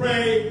you will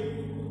pray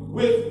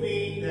with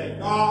me that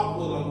God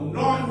will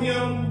anoint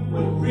him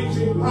with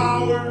preaching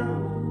power.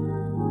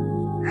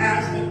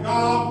 Ask that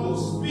God will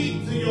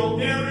speak to your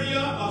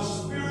area of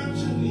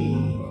spiritual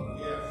need.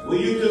 Will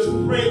you just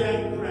pray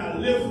that prayer?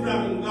 Lift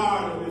Reverend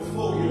Gordon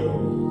before you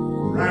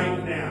right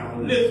now.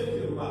 Lift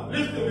him up.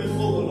 Lift him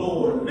before the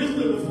Lord. Lift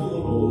him before the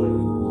Lord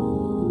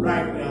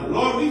right now.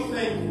 Lord, we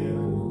thank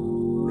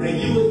you that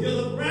you will hear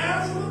the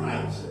prayers of the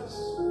righteous.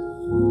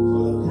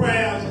 For the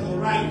prayers of the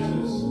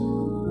righteous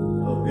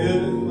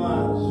availeth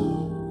much.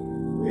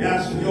 We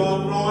ask for your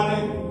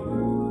anointing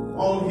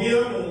on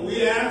him, and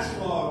we ask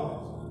for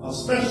a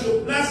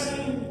special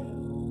blessing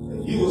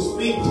that you will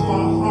speak to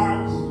our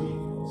hearts,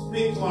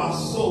 speak to our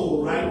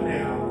soul right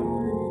now.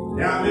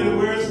 Now may the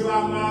words of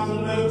our mouths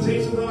and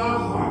meditations of our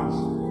hearts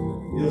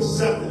be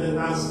accepted in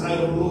thy sight,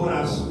 O Lord,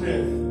 our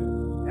strength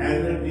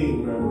and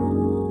Redeemer.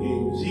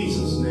 In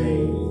Jesus'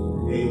 name,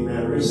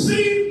 amen.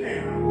 Receive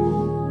now,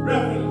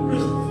 Reverend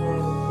Christopher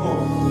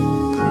Gordon.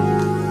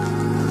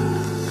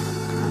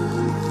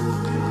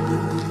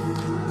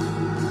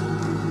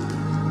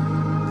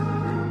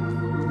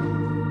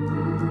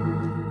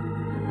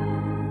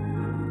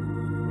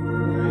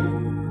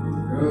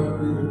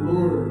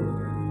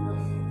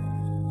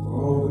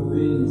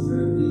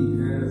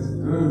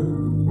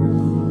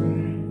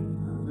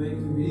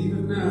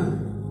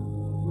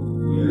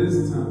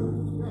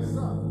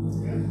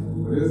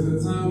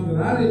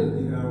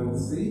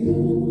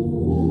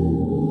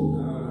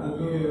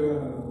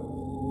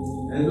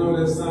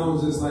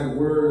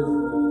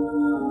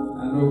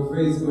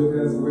 Facebook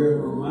has a way of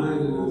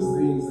reminding us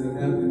things that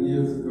happened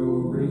years ago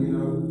and bringing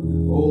up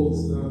old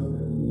stuff.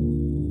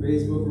 And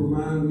Facebook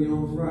reminded me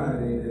on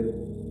Friday that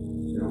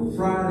on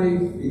Friday,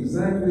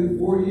 exactly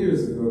 4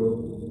 years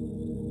ago,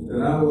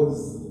 that I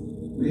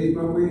made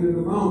my way to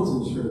the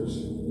mountain church.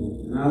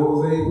 And I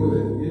was able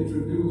to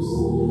introduce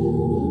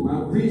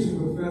my preaching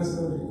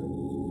professor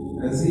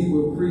as he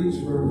would preach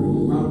for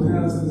my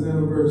pastor's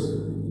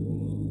anniversary.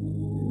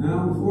 And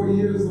now, 4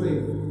 years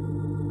later,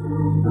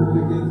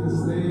 I get to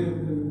stand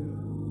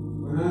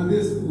behind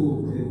this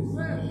pulpit,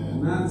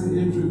 not to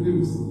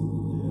introduce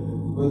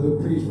him, but to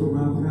preach for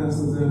my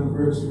pastor's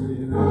anniversary.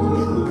 And I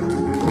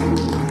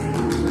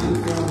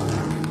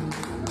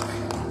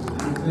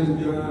thank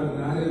God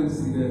that I didn't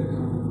see that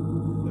coming.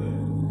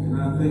 And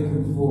I thank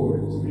him for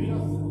it.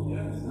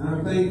 And I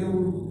thank him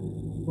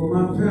for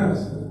my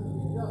pastor,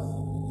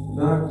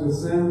 Dr.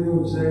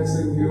 Samuel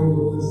Jackson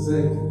Gilbert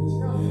II,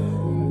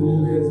 who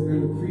has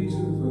been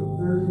preaching for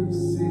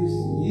 36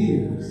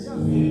 years,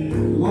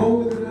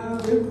 longer than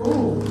I've been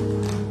born.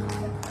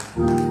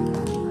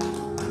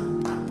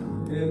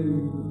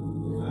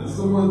 And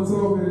someone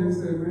told me, they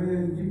said,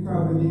 man, you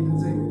probably need to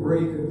take a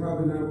break and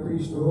probably not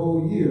preach the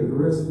whole year, the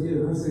rest of the year.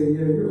 And I said,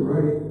 yeah, you're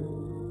right.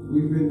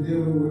 We've been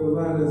dealing with a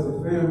lot as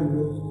a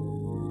family.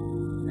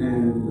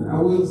 And I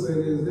will say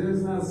this,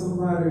 there's not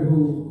somebody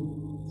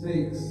who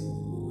takes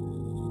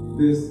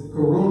this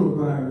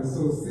coronavirus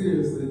so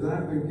seriously.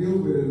 Dr.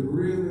 Gilbert is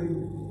really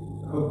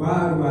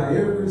abiding by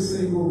every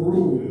single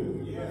rule.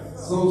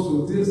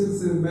 Social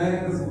distancing,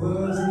 mask,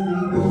 gloves, he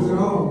knows it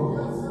all.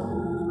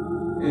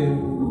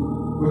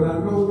 But I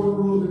know one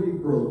rule that he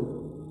broke.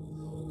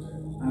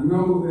 I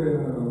know that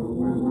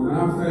when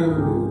our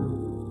family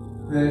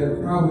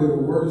had probably the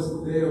worst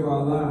day of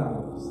our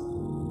lives,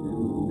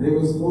 and they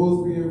were supposed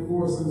to be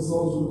enforcing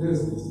social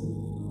distancing,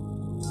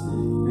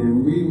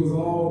 and we was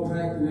all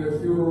packed in that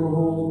funeral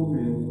home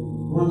and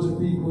a bunch of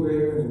people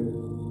there,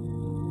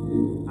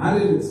 and I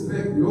didn't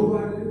expect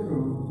nobody to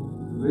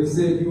come. They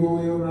said you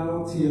only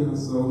allowed 10 or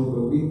so,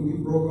 but we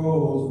broke all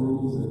those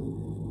rules.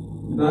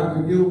 And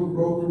Dr. Gilbert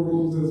broke the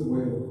rules as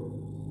well.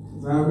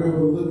 I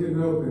remember looking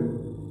up and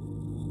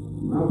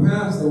my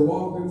pastor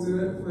walked into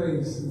that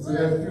place, into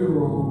that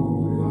funeral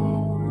home,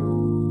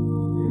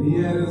 and he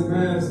had his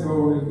mask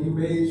on and he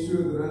made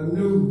sure that I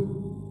knew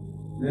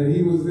that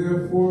he was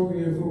there for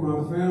me and for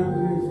my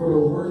family for the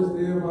worst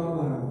day of our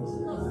lives.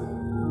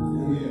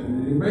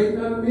 And it may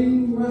not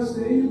mean much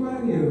to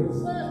anybody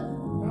else.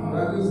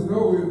 I just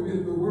know it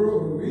meant the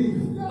world to me.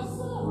 And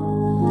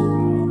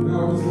I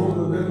just want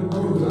to let him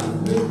know that I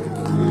think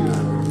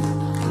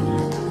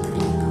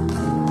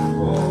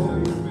all that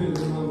he's been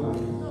in my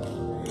life.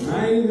 And I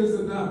ain't his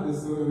adopted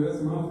son,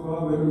 that's my my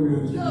father in the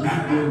ministry.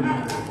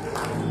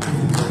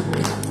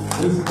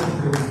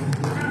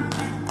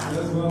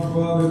 That's my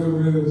father in the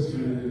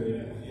ministry.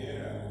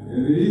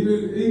 And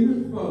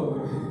even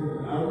father,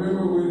 I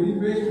remember when he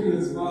made me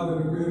his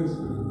father in the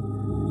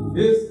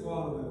ministry. His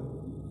father,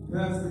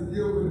 Pastor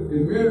Gilbert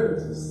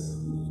Emeritus,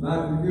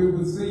 Dr.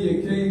 Gilbert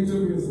Sr. came to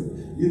me and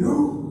said, you know,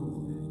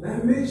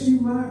 that makes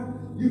you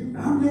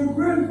I'm your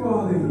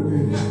grandfather in the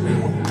ministry.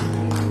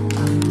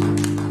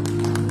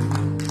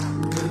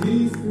 And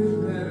he's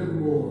been that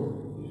and more.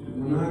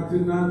 When I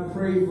could not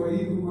pray for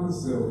even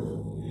myself,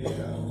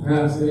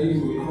 Pastor E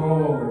would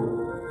call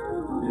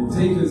and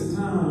take his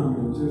time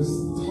and just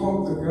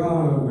talk to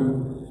God when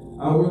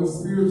I wasn't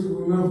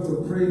spiritual enough to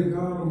pray to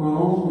God on my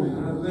own. And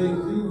I thank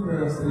you,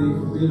 Pastor E,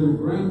 for being a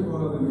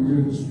grandfather in the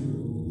ministry.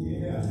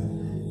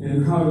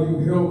 And how you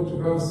helped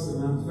us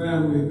and our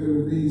family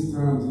through these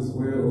times as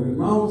well. In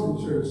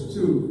Mountain Church,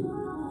 too,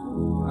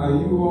 how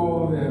you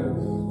all have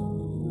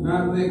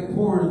not let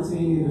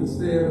quarantine and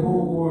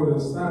stay-at-home order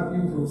stop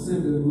you from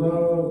sending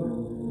love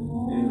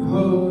and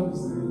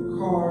hugs and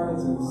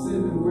cards and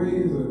sending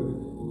ways of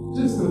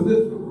just to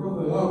lift a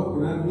brother up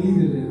when I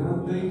needed it. I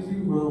thank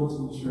you,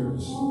 Mountain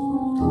Church.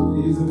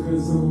 These have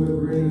been some of the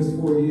greatest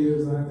 4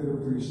 years I could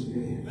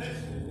appreciate.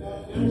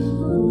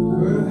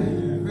 Well,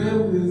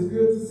 family, it's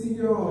good to see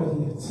y'all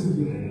here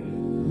too.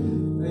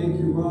 Thank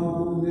you,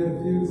 Mom,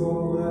 nephews,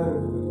 all that.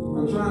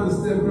 I'm trying to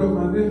step it up.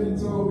 My nephew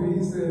told me,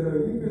 he said,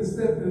 you've been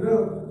stepping it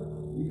up.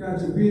 You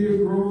got your beard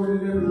growing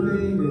and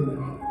everything.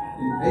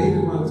 And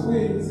Aiden, my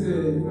twin, he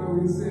said,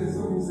 he said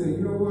something. He said,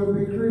 you know what,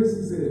 Big Chris?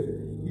 He said,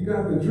 you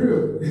got the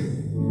drip.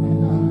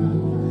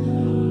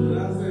 And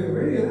I said,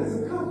 well, yeah, that's a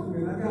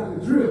compliment. I got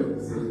the drip.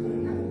 So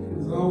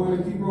I want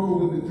to keep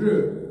on with the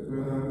drip.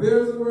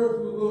 There's a word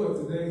from the Lord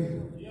today.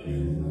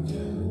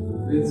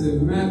 It's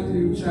in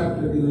Matthew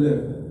chapter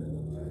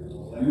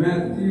 11.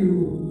 Matthew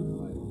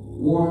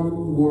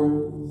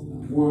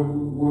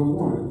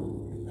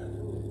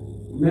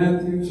 1:1.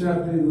 Matthew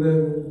chapter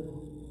 11.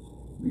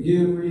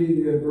 Begin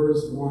reading at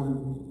verse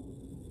 1.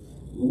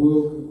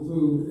 We'll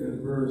conclude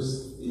at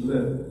verse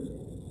 11.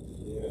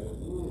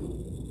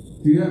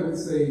 If you haven't,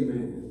 say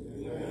amen.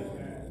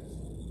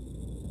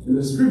 And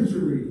the scripture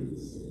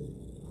reads,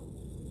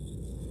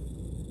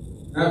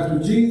 after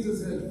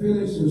Jesus had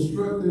finished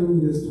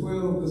instructing his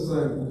 12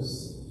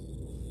 disciples,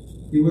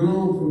 he went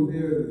on from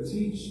there to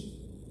teach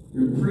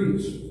and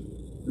preach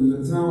in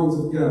the towns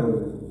of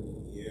Galilee.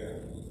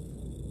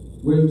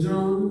 When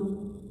John,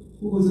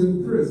 who was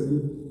in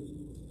prison,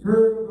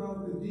 heard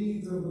about the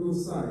deeds of the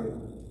Messiah,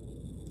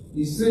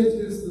 he sent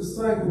his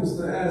disciples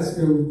to ask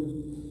him,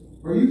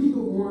 are you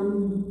the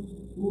one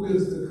who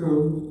is to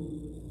come?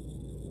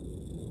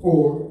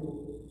 Or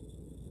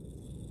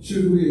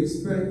should we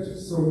expect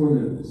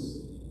someone else?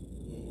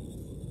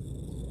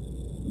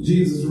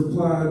 Jesus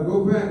replied,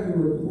 go back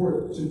and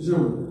report to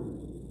John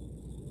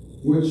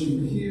what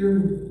you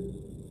hear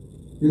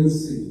and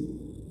see.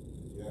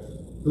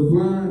 The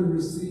blind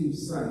receive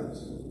sight,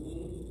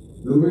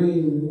 the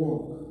lame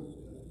walk,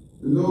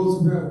 and those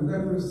who have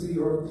leprosy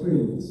are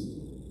cleansed.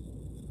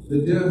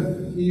 The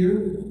deaf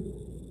hear,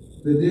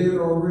 the dead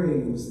are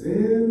raised,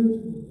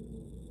 and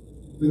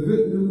the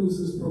good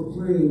news is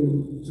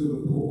proclaimed to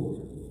the poor.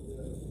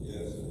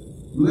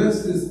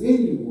 Blessed is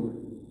anyone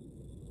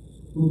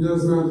who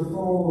does not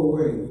fall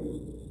away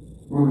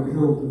on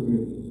account of me.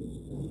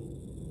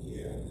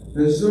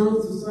 As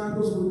John's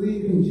disciples were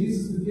leaving,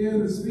 Jesus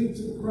began to speak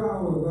to the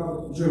crowd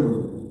about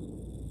John.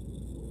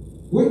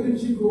 What did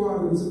you go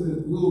out into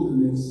the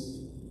wilderness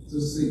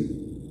to see?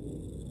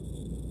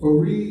 A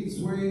reed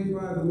swayed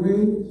by the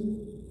wind?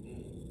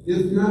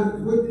 If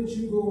not, what did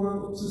you go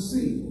out to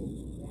see?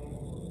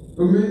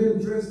 A man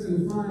dressed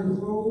in fine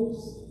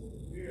clothes?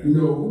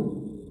 No.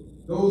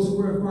 Those who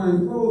wear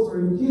fine clothes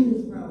are in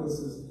king's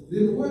palaces.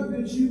 Then what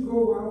did you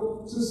go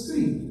out to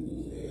see?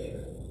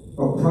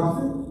 A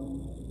prophet?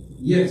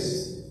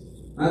 Yes,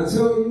 I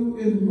tell you,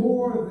 and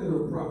more than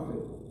a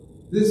prophet.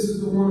 This is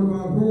the one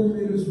about whom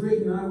it is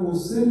written, I will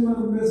send my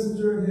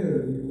messenger ahead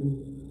of you,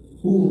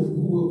 who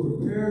will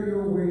prepare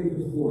your way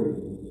before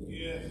you.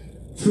 Yes.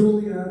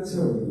 Truly I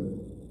tell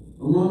you,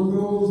 among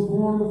those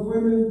born of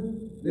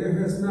women, there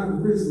has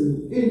not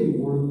risen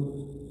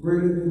anyone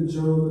greater than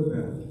John the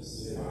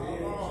Baptist.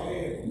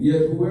 Yeah.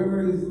 Yet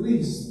whoever is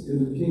least in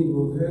the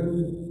kingdom of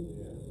heaven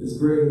is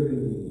greater than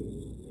he.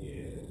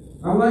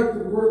 I like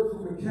to work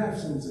from a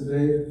caption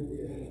today.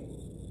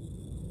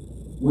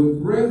 When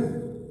breath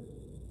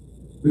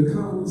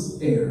becomes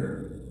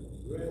air.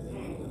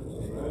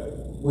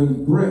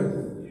 When breath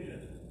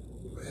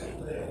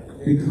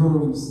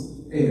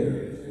becomes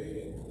air.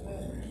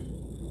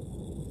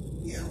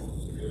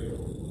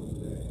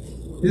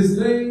 His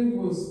name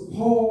was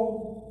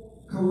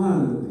Paul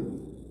Kalanithi.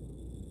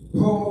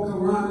 Paul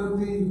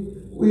Kalanithi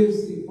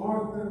is the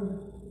author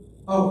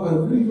of a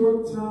New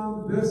York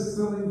Times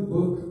best-selling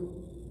book.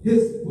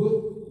 His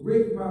book,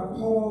 written by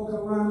Paul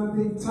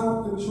Kalanithi,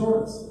 topped the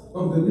charts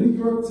of the New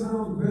York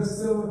Times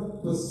bestseller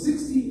for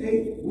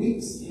 68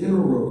 weeks in a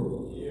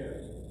row. Yeah.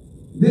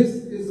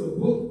 This is a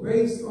book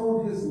based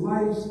on his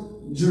life's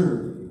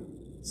journey.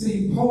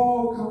 See,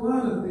 Paul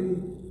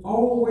Kalanithi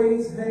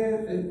always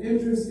had an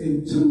interest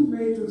in two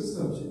major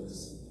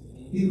subjects.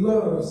 He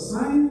loved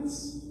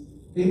science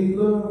and he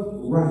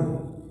loved writing.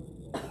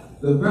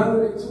 The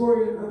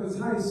valedictorian of his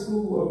high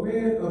school, a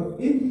man of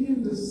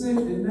Indian descent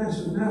and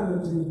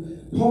nationality,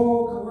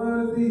 Paul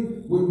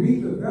Kalanithi would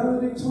be the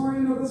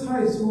valedictorian of his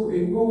high school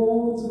and go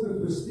on to the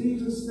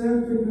prestigious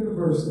Stanford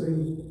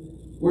University,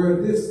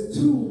 where this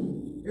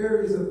two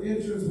areas of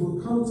interest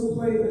would come to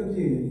play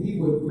again.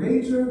 He would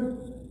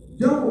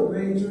double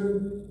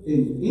major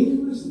in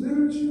English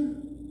literature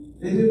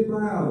and in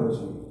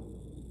biology.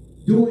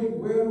 Doing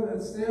well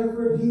at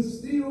Stanford, he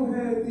still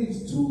had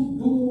these two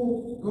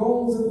dual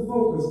goals and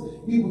focus.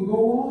 He would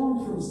go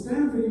on from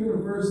Stanford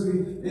University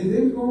and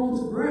then go on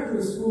to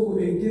graduate school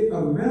and get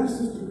a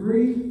master's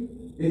degree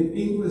in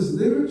English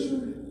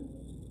literature.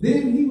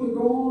 Then he would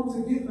go on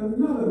to get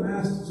another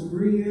master's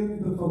degree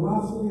in the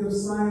philosophy of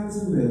science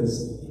and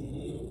medicine.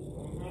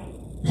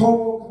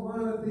 Paul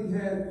Kalanithi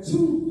had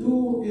two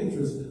dual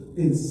interests,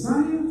 in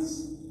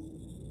science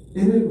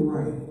and in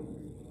writing.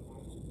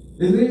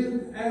 And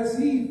then as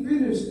he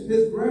finished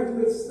his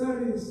graduate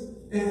studies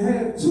and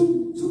had two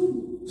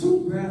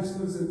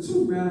bachelors and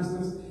two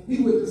masters, he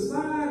would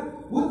decide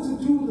what to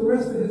do with the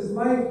rest of his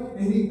life,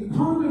 and he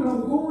pondered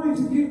on going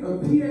to get a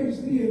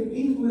PhD in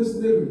English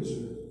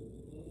literature.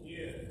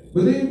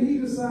 But then he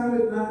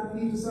decided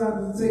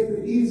to take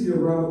the easier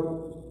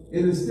route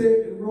and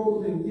instead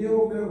enrolled in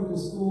Yale Medical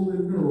School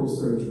in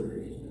neurosurgery.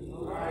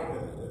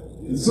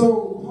 And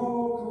so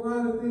Paul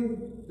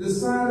Kalanithi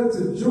decided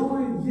to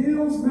join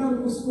Yale's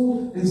medical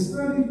school and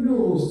study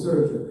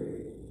neurosurgery.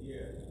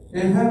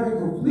 And having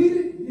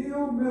completed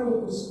Yale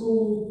Medical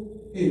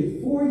School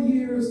in 4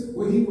 years,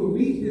 where he would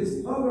meet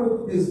his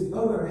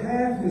other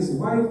half, his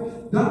wife,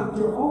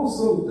 Dr.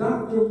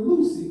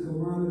 Lucy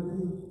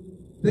Kalanithi,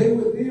 they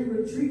would then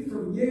retreat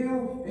from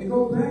Yale and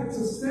go back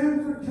to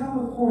Stanford,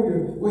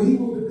 California, where he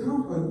would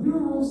become a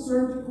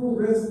neurosurgical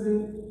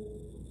resident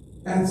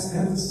at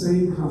the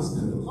same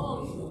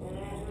hospital.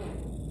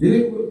 And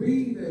it would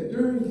be that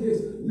during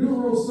his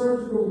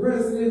neurosurgical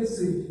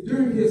residency,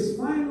 during his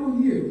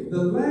final year,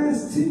 the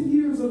last 10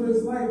 years of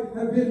his life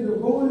have been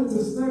devoted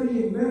to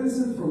studying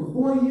medicine, from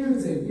 4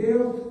 years at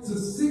Yale to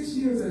 6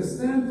 years at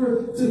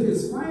Stanford. To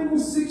his final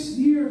 6th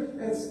year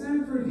at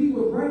Stanford, he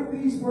would write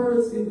these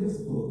words in his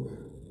book,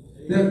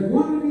 that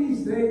one of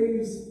these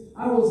days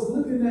I was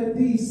looking at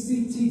these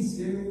CT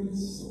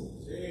scans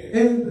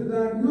and the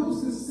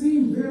diagnosis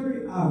seemed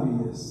very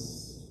obvious.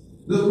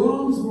 The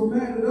lungs were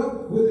matted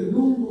up with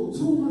innumerable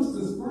tumors,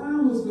 the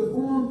spine was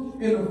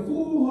deformed, and a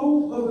full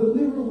lobe of the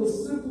liver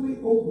was simply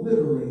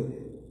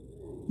obliterated.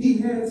 He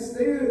had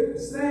stared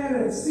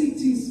at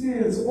CT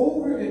scans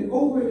over and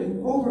over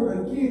and over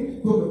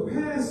again. For the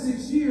past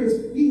 6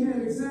 years, he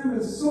had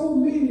examined so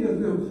many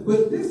of them,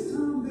 but this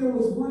time there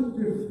was one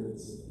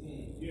difference.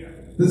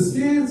 The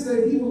scans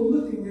that he was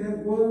looking at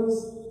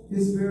was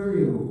his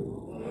very own.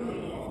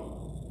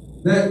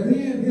 That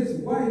then his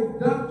wife,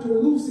 Dr.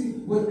 Lucy,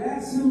 would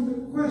ask him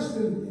the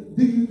question,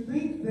 do you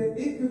think that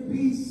it could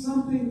be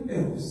something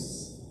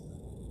else?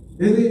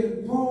 And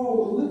then Paul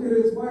would look at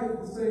his wife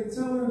and say,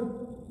 tell her,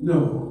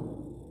 no.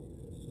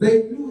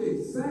 They knew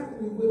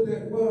exactly what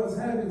that was,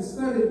 having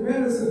studied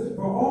medicine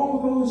for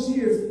all those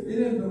years.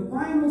 And in the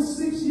final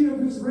 6th year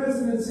of his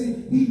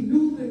residency, he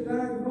knew the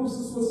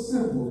diagnosis was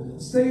simple: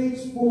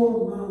 stage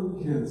 4 lung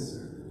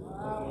cancer.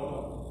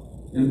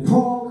 And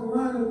Paul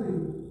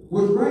Kalanithi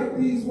would write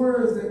these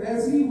words that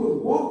as he would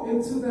walk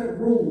into that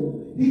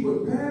room, he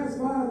would pass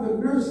by the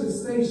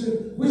nurse's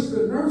station, which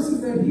the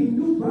nurses that he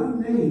knew by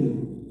name,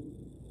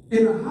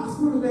 in a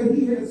hospital that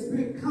he had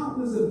spent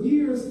countless of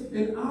years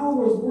and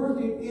hours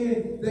working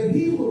in, that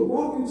he would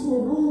walk into a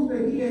room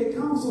that he had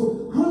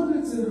counseled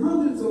hundreds and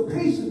hundreds of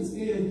patients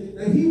in,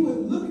 that he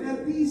would look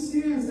at these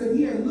scans that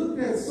he had looked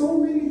at so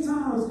many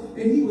times,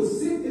 and he would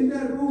sit in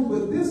that room,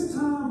 but this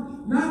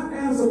time, not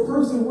as a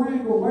person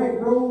wearing a white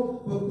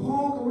robe, but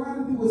Paul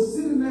Kalanithi would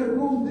sit in that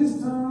room this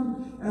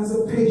time as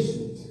a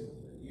patient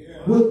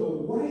with a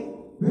white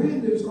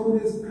bandage on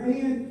his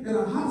hand and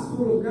a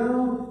hospital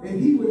gown, and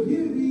he would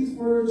hear these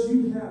words,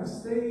 you have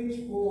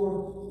stage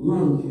 4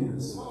 lung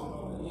cancer.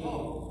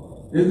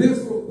 And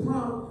this would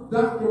prompt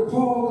Dr.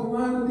 Paul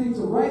Kalanithi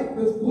to write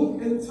this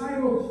book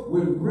entitled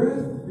When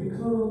Breath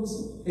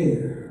Becomes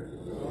Air.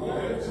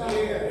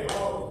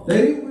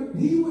 That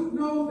he would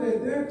know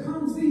that there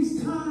comes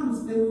these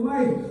times in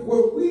life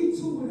where we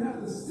too would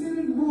have to sit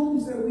in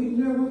rooms that we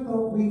never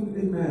thought we would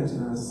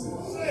imagine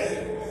ourselves.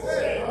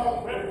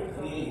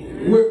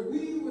 Where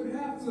we would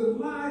have to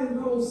lie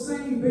in those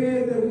same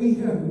beds that we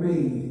have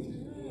made.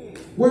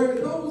 Where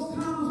those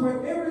times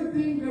where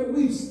everything that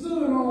we've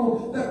stood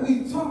on, that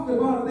we've talked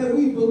about, that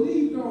we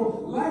believed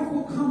on, life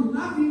will come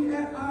knocking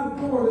at our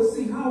door to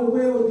see how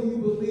well do you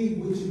believe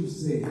what you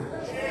said.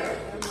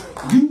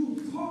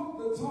 You talk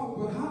the talk,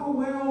 but how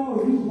well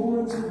are you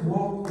going to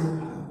walk the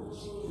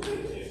house?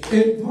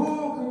 And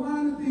Paul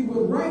Kalanithi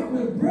would write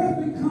When Breath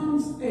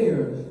Becomes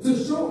Air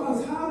to show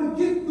us how to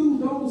get through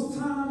those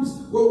times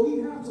where we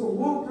have to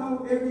walk out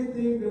out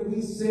everything that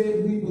we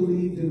said we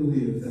believed and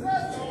lived.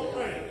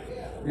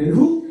 And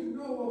who can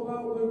know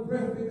about when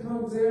breath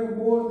becomes air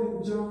more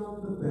than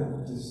John the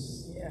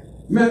Baptist?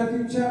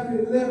 Matthew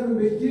chapter 11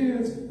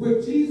 begins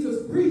with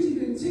Jesus preaching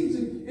and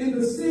teaching in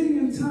the city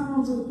and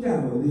towns of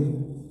Galilee.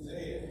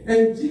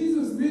 And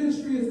Jesus'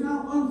 ministry is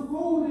now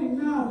unfolding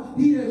now.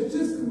 He has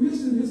just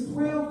commissioned his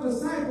 12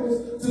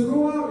 disciples to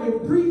go out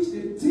and preach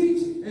and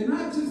teach, and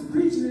not just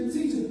preaching and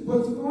teaching,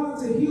 but to go out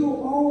to heal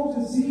all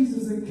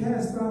diseases and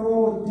cast out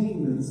all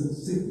demons and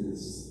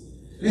sickness.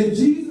 And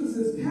Jesus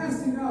is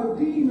casting out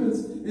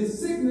demons and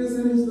sickness,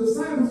 and his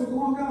disciples are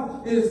going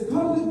out, and his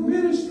public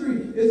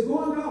ministry is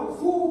going out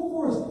full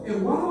force.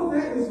 And while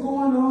that is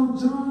going on,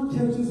 John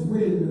catches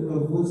wind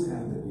of what's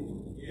happening.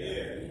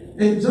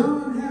 And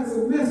John has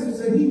a message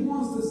that he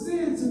wants to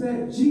send to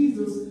that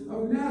Jesus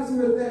of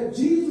Nazareth, that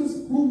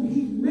Jesus whom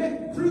he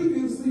met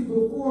previously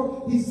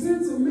before. He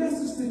sends a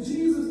message to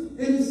Jesus, and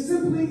it's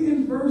simply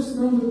in verse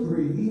number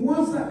 3. He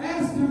wants to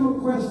ask him a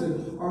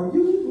question. Are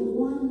you the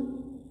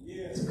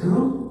one to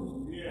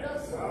come?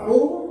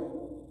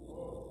 Or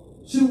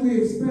should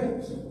we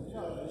expect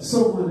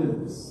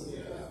someone else?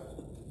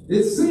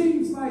 It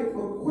seems like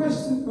a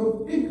question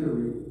of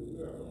inquiry.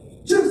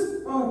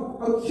 Just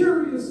a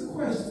curious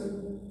question.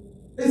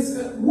 It's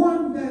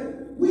one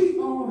that we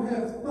all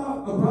have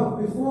thought about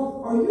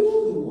before. Are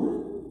you the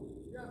one?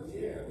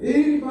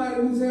 Anybody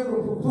who's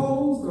ever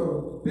proposed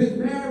or been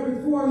married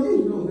before,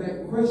 you know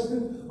that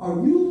question. Are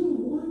you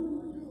the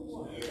one?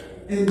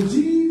 And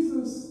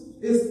Jesus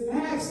is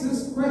asked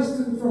this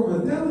question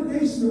from a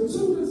delegation of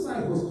 2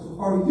 disciples.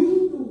 Are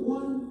you the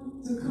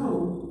one to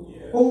come?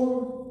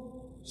 Or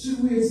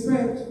should we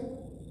expect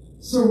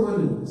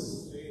someone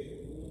else?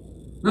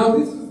 Now,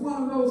 this is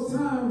one of those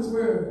times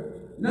where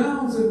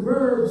nouns and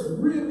verbs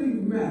really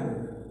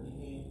matter.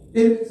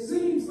 And it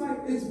seems like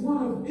it's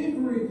one of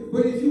inquiry,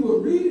 but if you will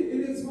read it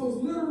in its most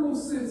literal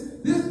sense,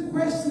 this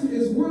question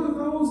is one of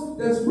those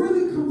that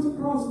really comes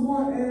across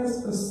more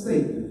as a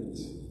statement.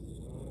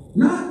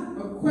 Not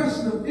a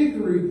question of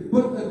inquiry,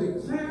 but a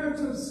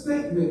declarative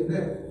statement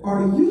that,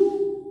 are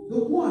you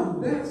the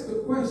one? That's the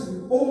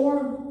question.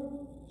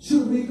 Or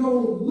should we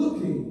go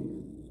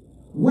looking,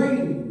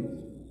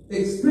 waiting,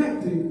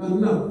 expecting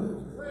another?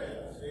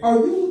 Are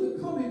you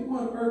the coming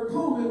one, or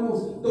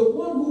Komenos, the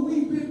one who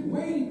we've been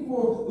waiting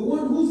for, the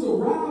one whose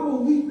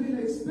arrival we've been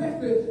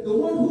expecting, the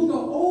one who the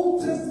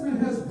Old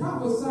Testament has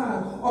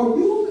prophesied? Are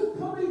you the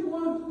coming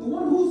one, the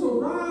one whose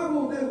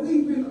arrival that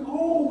we've been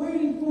all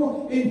waiting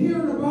for and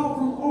hearing about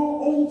from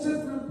all Old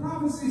Testament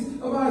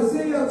prophecies of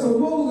Isaiah to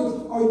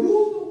Moses? Are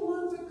you the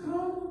one to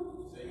come?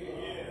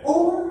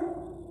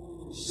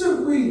 Or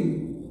should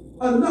we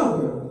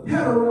another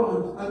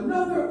heteron,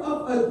 another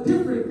of a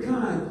different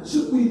kind?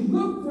 Should we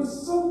look for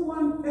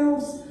someone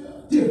else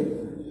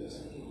different?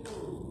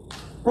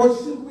 Or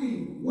should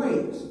we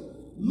wait,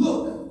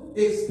 look,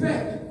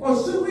 expect? Or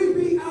should we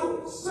be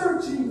out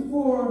searching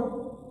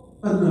for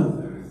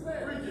another?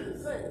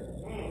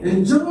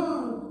 And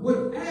John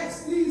would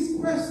ask these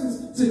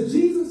questions to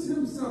Jesus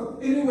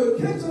himself, and it would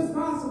catch us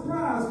by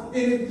surprise.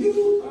 And if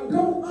you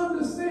don't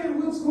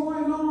understand what's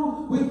going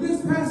on with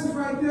this passage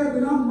right there,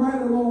 then I'm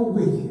right along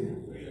with you.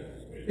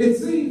 It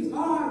seems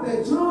odd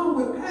that John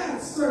would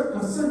ask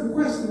a certain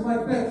question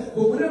like that,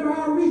 but whenever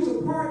I reach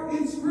a part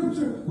in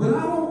Scripture, when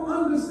I don't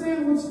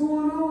understand what's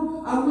going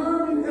on, I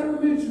learned in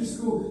elementary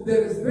school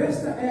that it's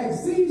best to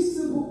ask these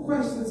simple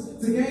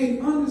questions to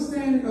gain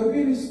understanding of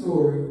any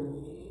story.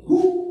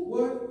 Who,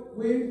 what,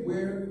 when,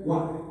 where,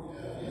 why.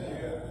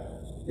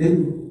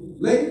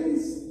 And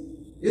ladies,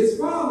 it's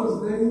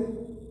Father's Day,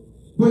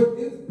 but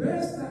it's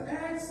best to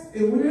ask,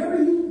 and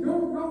whenever you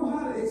don't know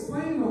how to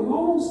explain a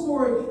long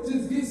story,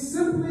 just get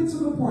simply to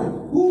the point.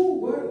 Who,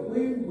 what,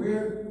 when,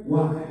 where,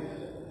 why.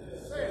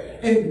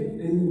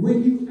 And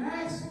when you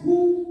ask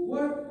who,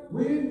 what,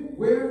 when,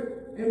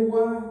 where, and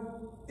why,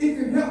 it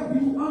can help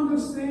you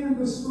understand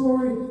the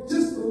story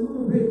just a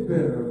little bit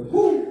better.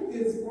 Who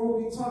is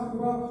what we talking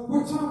about?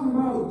 We're talking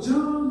about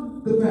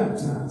John the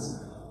Baptizer.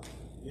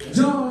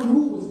 John,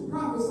 who was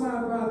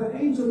prophesied by the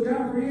angel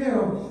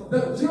Gabriel,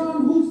 the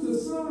John who's the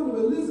son of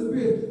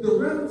Elizabeth, the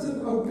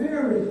relative of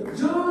Mary,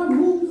 John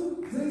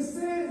who they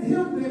said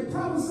him, they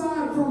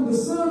prophesied from the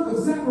son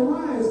of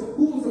Zacharias,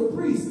 who was a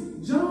priest,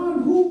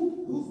 John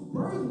whose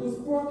birth was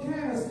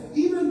forecast,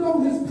 even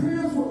though his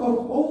parents were of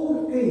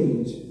old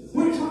age.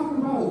 We're talking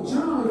about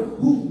John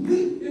who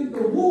leaped in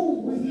the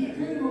womb when he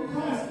came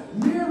across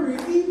Mary,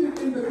 even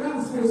in the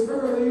Gospels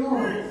early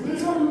on. We're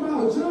talking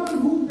about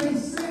John who they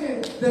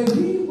said that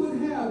he would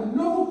have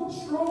no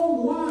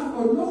strong wine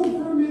or no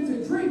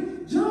fermented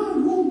drink.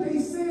 John whom they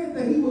said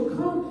that he would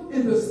come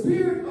in the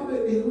spirit of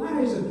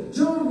Elijah.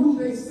 John who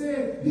they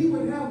said he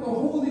would have the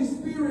Holy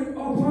Spirit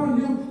upon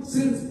him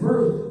since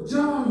birth.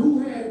 John who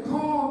had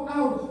called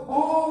out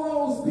all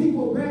those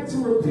people back to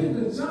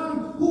repentance.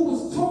 John who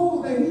was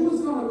told that he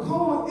was going to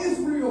call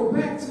Israel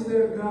back to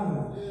their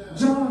God.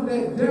 John,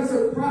 that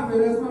desert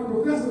prophet, as my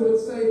professor would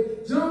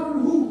say. John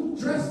who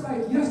dressed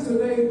like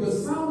yesterday but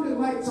sounded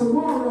like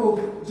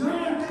tomorrow.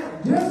 John,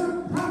 that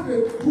desert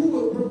prophet who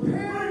would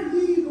prepare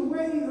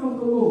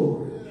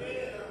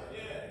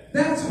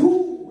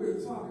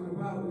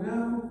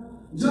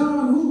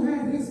John, who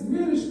had his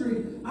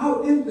ministry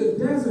out in the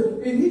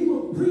desert, and he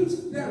would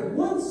preach that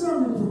one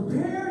sermon,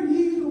 prepare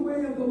ye the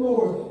way of the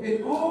Lord.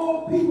 And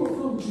all people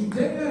from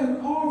Judea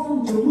and all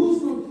from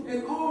Jerusalem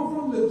and all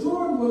from the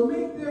Jordan would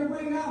make their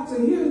way out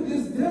to hear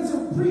this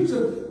desert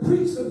preacher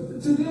preach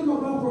to them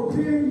about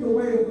preparing the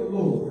way of the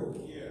Lord.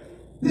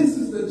 This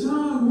is the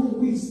John whom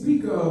we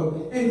speak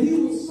of, and he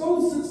was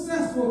so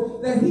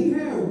successful that he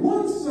had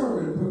one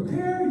sermon,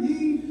 prepare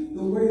ye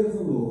the way of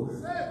the Lord.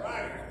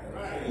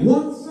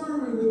 One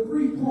sermon with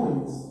 3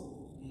 points.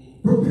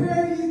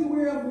 Prepare ye the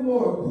way of the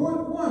Lord.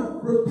 Point 1,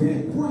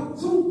 repent. Point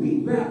 2, be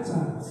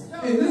baptized.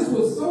 And this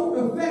was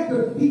so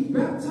effective, he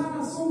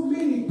baptized so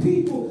many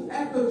people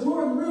at the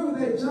Jordan River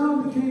that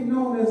John became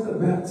known as the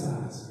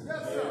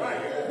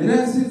baptizer. And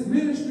as his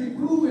ministry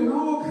grew and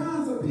all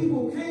kinds of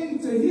people came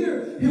to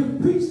hear him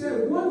preach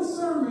that one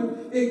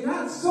sermon, it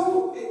got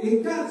so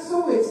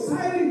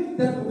exciting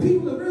that the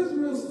people of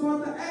Israel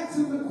started to ask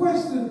him the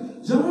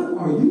question, John,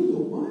 are you the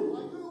one?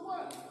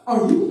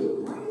 Are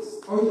you the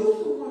Christ? Are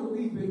you the one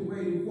we've been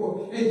waiting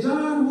for? And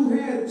John, who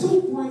had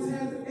 2 points,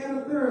 had to add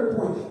a 3rd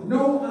point.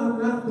 No,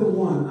 I'm not the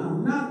one.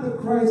 I'm not the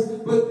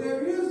Christ, but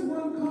there is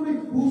one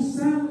coming whose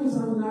sandals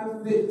I'm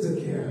not fit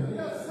to carry.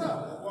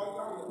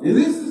 And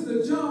this is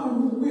the John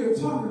who we're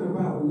talking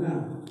about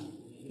now.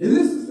 And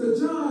this is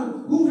the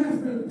John who has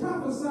been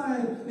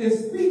prophesying and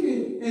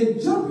speaking and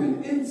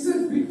jumping in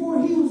since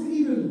before he was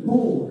even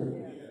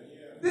born.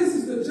 This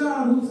is the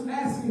John who's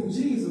asking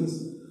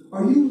Jesus,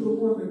 are you the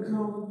one to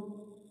come,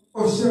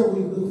 or shall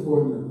we look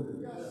for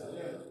another?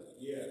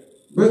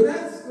 But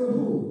that's the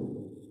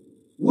who.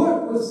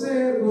 What was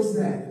said was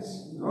that.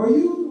 Are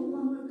you the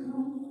one to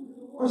come,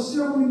 or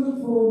shall we look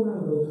for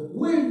another?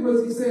 When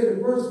was he said?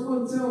 And verse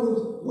 1 tells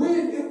us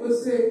when it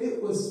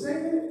was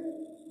said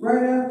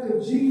right after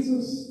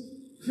Jesus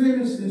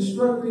finished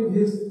instructing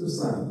his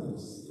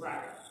disciples.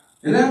 Right.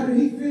 And after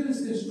he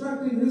finished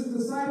instructing his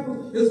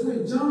disciples is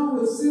when John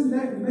would send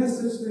that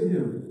message to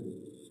him.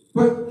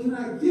 But can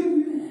I give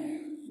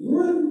you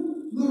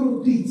one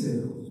little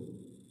detail?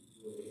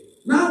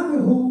 Not the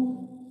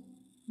who,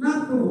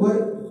 not the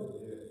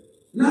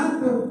what,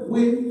 not the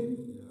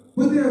when,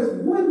 but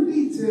there's one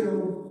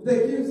detail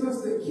that gives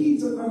us the key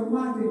to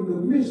unlocking the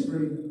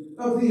mystery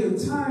of the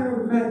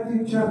entire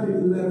Matthew chapter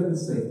 11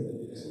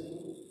 statement.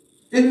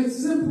 And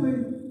it's simply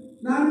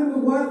not in the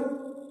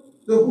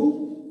what, the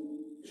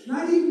who,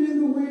 not even in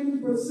the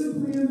when, but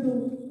simply in the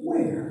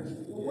where.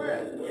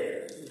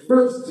 Where?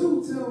 Verse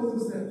 2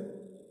 tells us that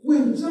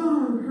when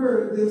John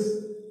heard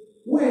this,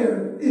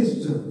 where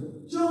is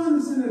John? John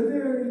is in a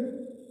very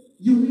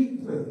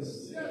unique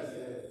place.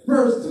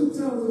 Verse 2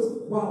 tells us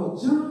while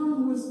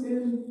John was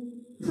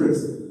in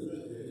prison.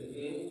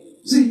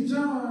 See,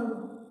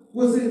 John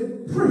was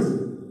in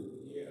prison.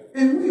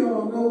 And we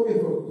all know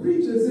if a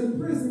preacher's in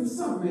prison,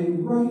 something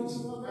ain't right.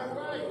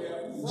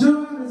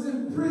 John is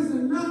in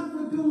prison not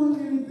for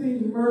doing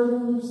anything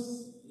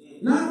murderous,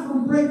 not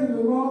from breaking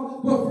the law,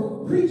 but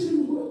from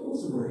preaching what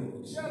was right.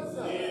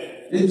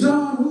 And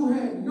John, who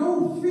had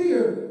no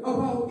fear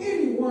about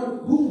anyone,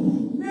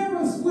 who never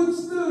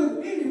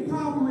withstood any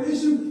problem or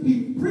issue,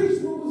 he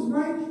preached what was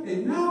right,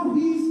 and now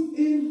he's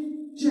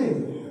in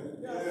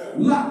jail,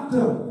 locked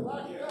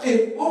up.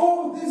 And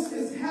all this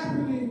is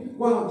happening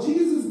while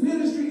Jesus'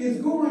 ministry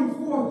is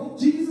going forth.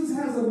 Jesus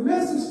has a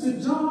message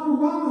to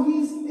John while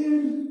he's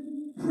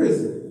in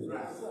prison.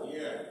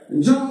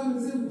 And John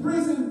is in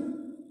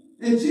prison,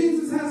 and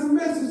Jesus has a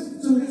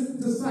message to his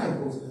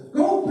disciples.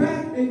 Go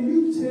back and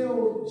you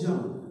tell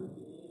John.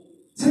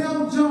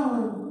 Tell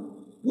John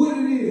what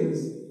it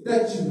is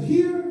that you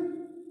hear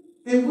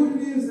and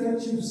what it is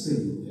that you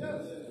see.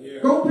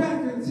 Go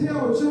back and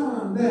tell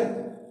John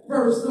that,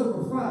 verse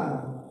number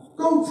 5.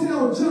 Go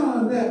tell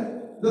John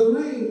that the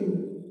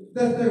lame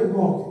that they're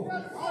walking.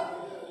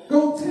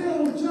 Go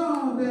tell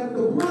John that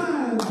the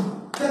blind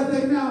that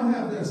they now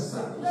have their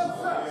sight.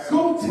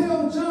 Go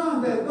tell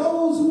John that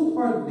those who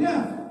are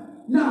deaf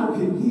now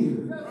can hear.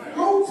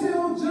 Go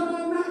tell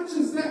John not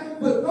just that,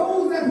 but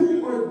those that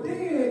who are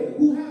dead,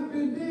 who have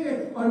been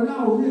dead, are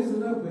now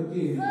risen up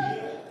again.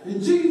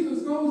 And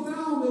Jesus goes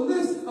down the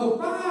list of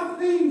 5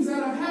 things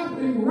that are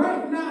happening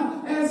right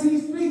now as he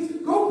speaks.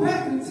 Go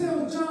back and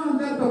tell John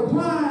that the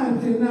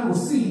blind can now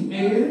see.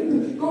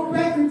 And go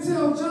back and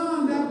tell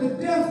John that the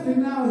deaf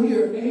can now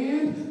hear.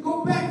 And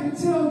go back and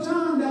tell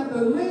John that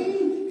the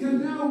lame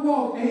can now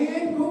walk.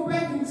 And go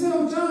back and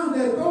tell John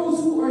that those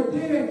who are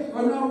dead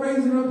are now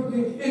raising up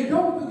again. And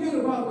don't forget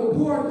about the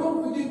poor.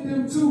 Don't forget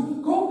them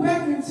too. Go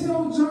back and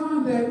tell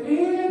John that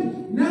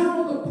and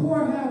now the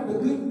poor have the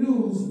good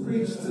news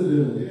preached to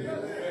them.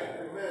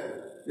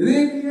 And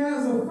then he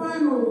has a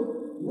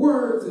final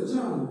word to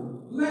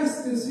John.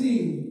 Blessed is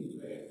he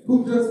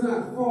who does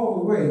not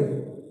fall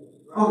away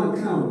on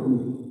account of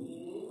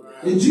me.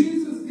 And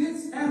Jesus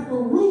gets at the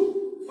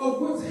root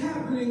of what's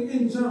happening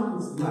in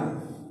John's life.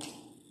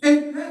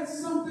 And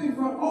that's something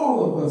for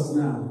all of us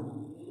now.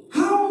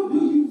 How do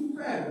you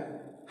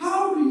fare?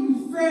 How do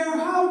you fare?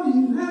 How do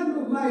you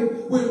handle life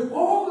when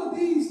all of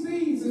these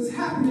things is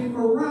happening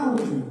around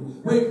you?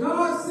 When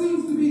God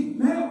seems to be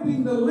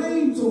helping the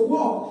lame to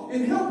walk,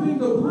 and helping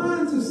the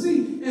blind to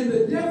see, and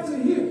the deaf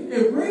to hear,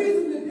 and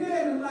raising the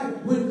dead in life.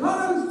 When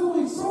God is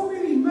doing so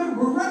many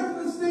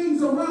miraculous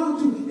things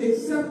around you,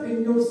 except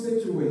in your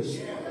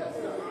situation.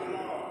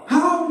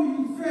 How do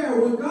you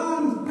fare when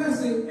God is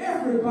blessing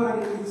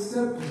everybody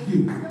except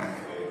you?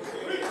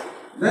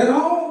 That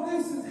all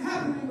this is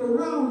happening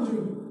around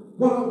you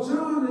while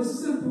John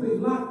is simply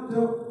locked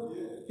up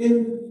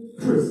in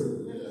prison.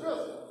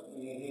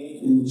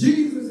 And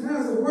Jesus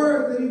has a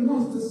word that he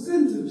wants to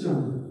send to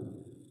John.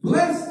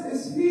 Blessed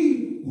is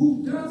he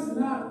who does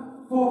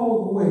not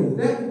fall away.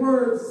 That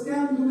word,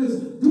 scandalous,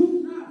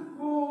 do not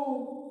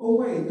fall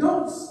away.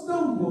 Don't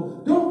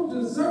stumble. Don't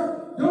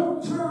desert.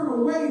 Don't turn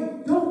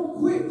away. Don't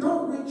quit.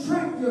 Don't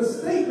retract your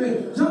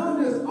statement.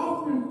 John has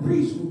often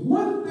preached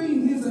one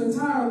thing his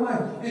entire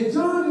life. And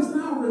John is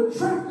now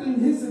retracting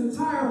his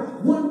entire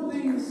one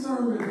thing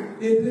sermon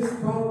in this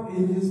bout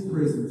in his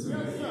prison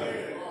time.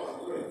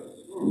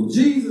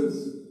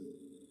 Jesus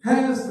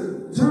has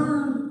to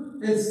turn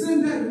and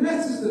send that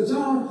message to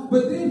John,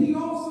 but then he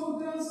also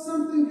does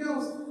something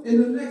else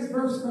in the next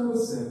verse, number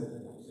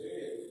 7.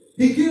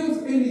 He gives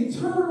an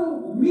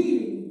eternal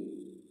meaning,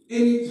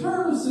 an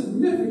eternal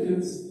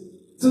significance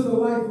to the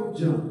life of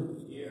John.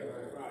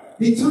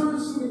 He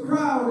turns to the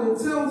crowd and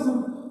tells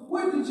them,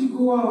 "When did you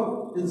go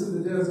out into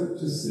the desert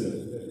to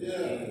see?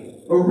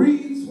 A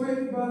reed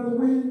swayed by the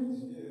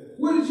wind?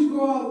 What did you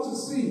go out to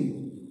see?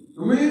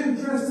 A man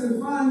dressed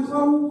in fine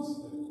clothes?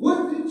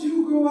 What did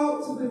you go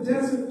out to the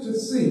desert to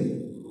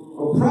see?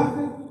 A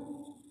prophet?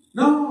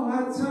 No,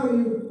 I tell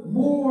you,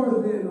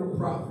 more than a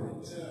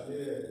prophet."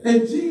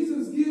 And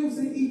Jesus gives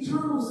the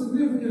eternal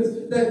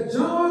significance that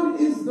John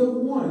is the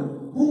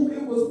one whom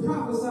it was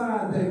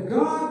prophesied that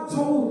God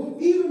told,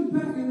 even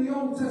back in the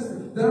Old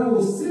Testament, that I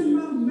will send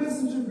my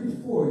messenger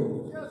before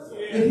you,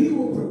 and he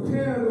will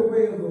prepare the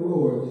way of the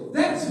Lord.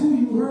 That's who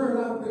you heard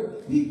out there.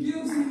 He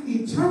gives the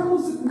eternal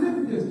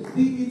significance,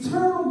 the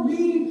eternal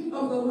meaning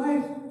of the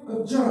life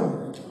of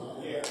John.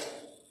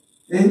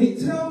 And he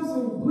tells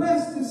them,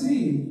 blessed is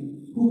he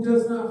who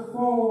does not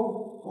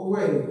fall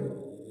away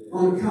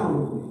on account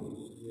of me.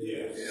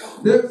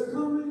 There's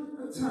coming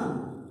a time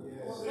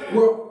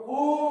where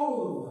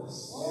all of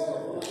us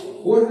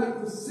will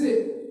have to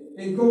sit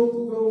and go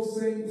through those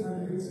same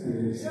type of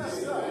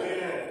experiences.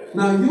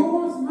 Now,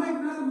 yours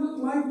might not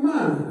look like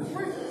mine,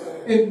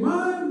 and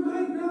mine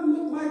might not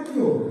look like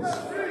yours,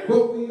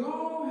 but we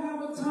all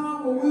have a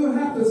time where we'll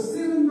have to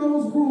sit in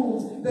those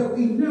rooms that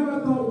we never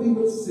thought we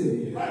would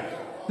sit in,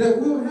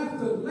 that we'll have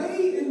to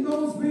lay in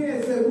those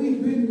beds that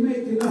we've been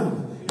making up,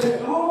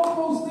 that all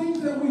those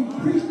things that we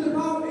preached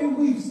about and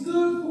we've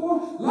stood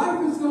for,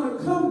 life is going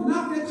to come,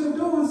 knock at your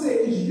door and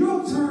say, it's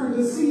your turn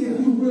to see if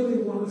you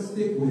really want to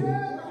stick with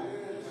it.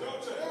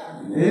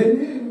 And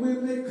then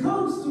when it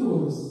comes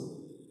to us,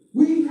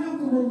 we have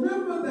to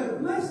remember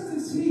that blessed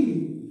is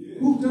he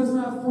who does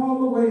not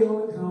fall away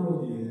on account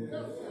of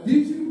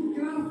you.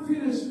 Can I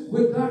finish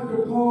with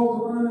Dr.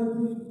 Paul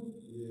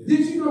Kalanithi? Did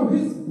you know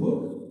his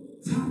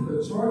book topped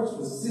the charts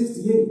for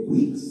 68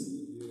 weeks?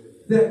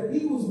 That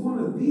he was one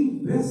of the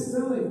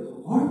best-selling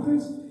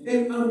authors?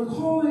 And I'm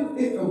calling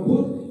it a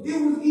book. It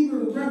was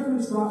even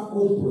referenced by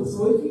Oprah.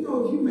 So if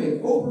you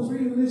made Oprah's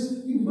reading this,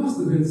 you must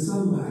have been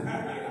somebody.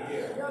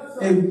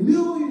 And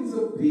millions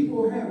of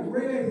people have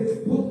read his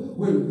book,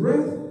 When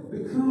Breath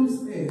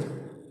Becomes Air.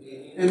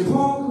 And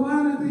Paul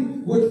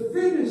Kalanithi would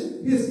finish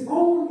his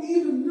own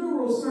even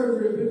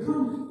neurosurgery,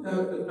 become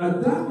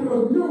a doctor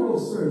of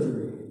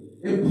neurosurgery.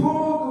 And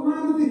Paul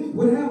Kalanithi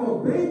would have a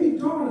baby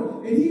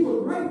daughter, and he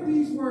would write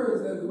these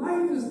words, that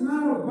life is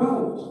not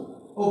about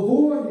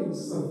avoiding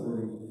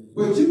suffering,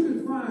 but you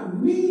can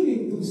find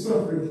meaning through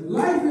suffering.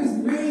 Life is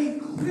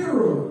made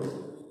clearer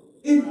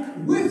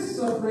with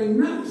suffering,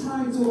 not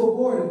trying to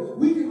avoid it.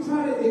 We can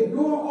try to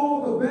ignore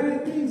all the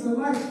bad things in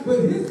life, but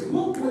his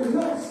book would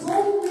help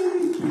so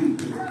many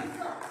people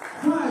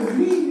find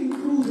meaning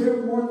through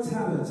their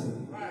mortality.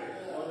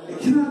 And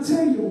can I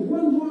tell you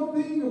one more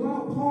thing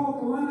about Paul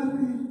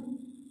Kalanithi?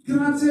 Can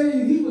I tell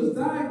you, he was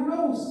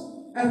diagnosed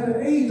at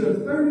the age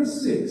of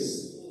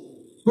 36,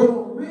 but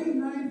on May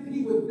 9th,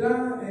 he would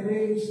die at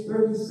age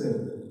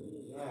 37.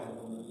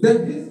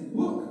 That his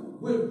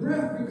book, When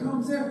Breath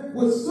Becomes Air,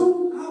 would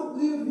soon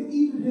outlive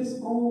even his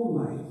own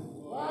life.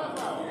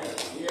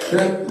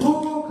 That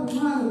Paul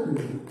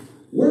Kalanithi,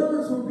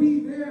 words will be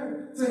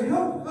there to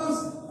help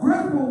us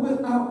grapple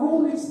with our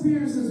own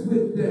experiences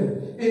with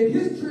death. And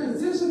his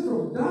transition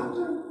from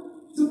doctor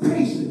to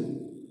patient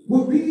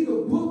would be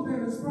the book that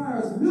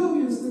inspires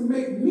millions to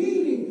make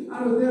meaning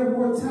out of their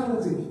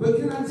mortality. But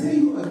can I tell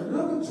you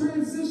another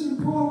transition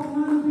Paul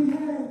Kalanithi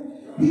had?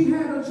 He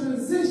had a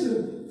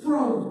transition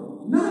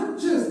from not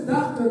just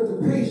doctor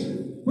to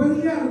patient, but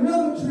he had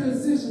another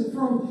transition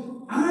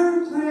from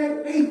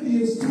ironclad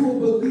atheist to a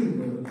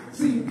believer.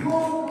 See,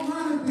 Paul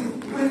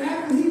Kalanithi, when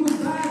after he was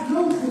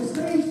diagnosed with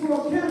stage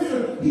 4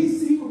 cancer,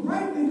 he would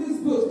write in his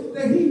book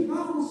that he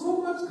found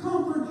so much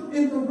comfort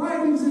in the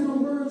writings and the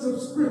words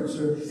of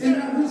Scripture, and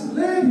that which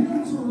led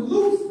him to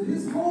loose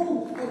his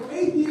hold of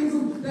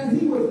atheism, that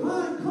he would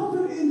find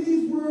comfort in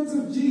these words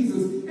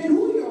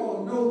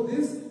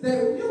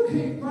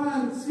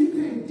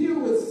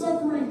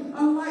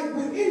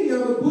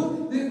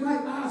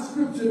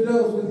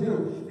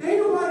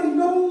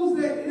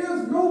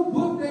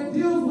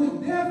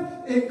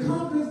and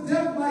conquers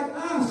death like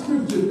our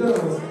scripture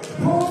does.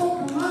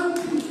 Paul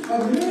Kalani,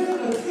 a man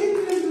of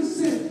Indian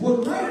descent,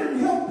 would write and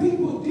help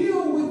people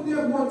deal with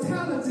their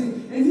mortality.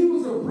 And he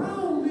was a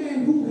brown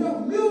man who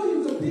helped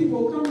millions of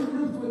people come to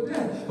grips with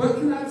death. But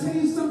can I tell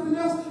you something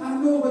else? I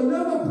know of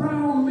another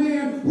brown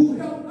man who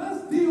helped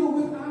us deal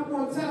with our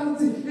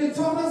mortality and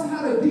taught us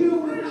how to deal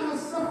with our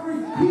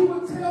suffering. He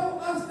would tell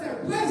us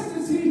that blessed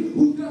is he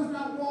who does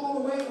not fall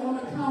away on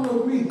account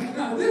of me.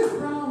 Now this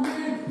brown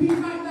man, he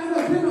might not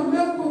have been a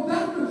medical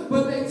doctor,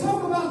 but they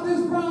talk about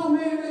this brown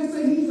man, they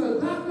say he's a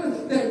doctor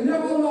that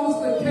never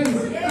lost a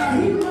case. Now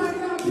he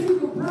might not be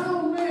the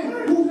brown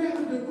man who had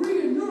a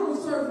degree in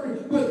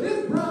neurosurgery, but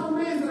this brown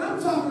man that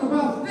I'm talking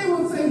about, they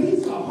would say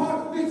he's a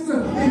heart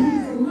fixer and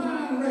he's a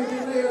mind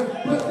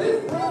regulator. But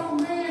this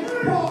brown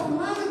man, Paul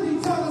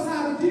Kalani, taught us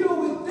how to deal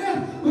with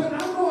death. But I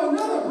know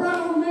another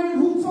brown man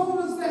who told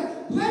us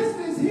that blessed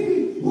is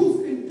he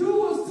who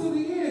endures to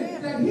the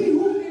end, that he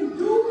who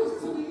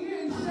endures to the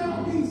end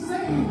shall be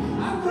saved.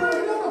 I know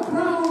another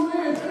brown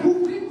man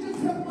who didn't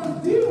just help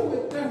us deal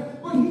with death,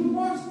 but he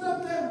marched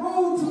up that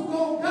road to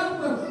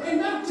Golgotha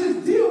and not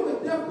just deal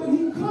with death, but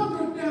he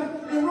conquered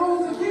death and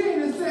rose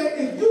again and said,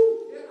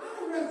 if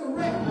I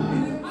resurrect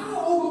and if I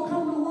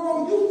overcome the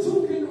world, you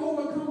too can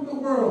overcome the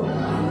world.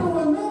 I know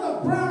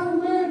another brown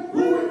man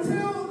who would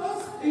tell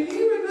us, and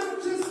even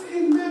not just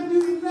in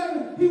Matthew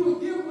 11, he would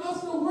give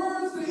us the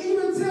words to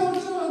even tell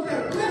John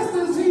that blessed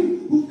is he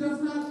who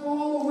does not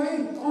fall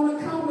away on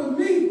account of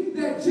me,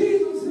 that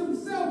Jesus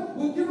himself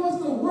will give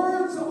us the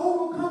words to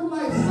overcome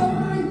life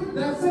suffering,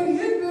 that say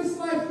in this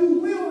life you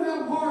will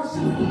have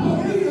hardship,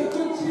 but be of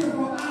good cheer,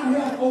 for I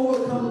have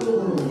overcome the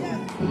world.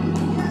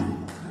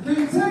 I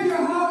can't tell you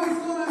how it's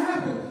going to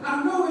happen.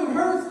 I know it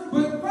hurts,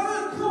 but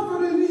find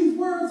comfort in these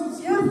words of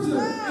scripture,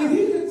 and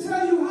he can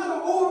tell you how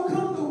to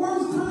overcome the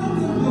worst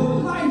times of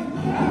your life.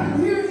 I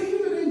can hear it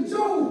even in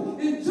Job.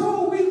 In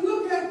Job, we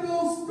look at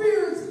those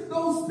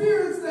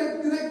spirits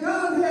that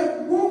God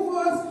had wrote for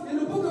us in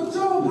the book of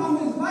Job, how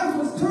his life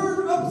was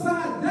turned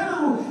upside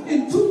down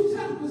in 2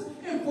 chapters.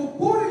 And for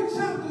 40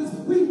 chapters,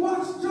 we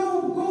watched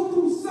Job go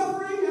through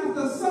suffering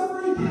after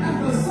suffering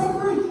after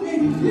suffering,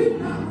 and he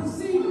did not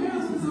receive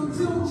answers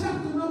until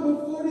chapter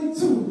number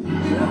 42.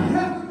 And I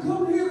have to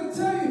come here to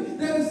tell you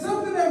that it's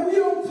something that we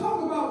don't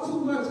talk about too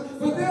much,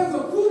 but there's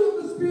a fruit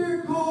of the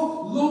Spirit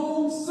called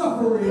long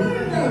suffering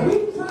that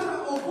we try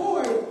to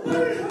avoid.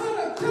 But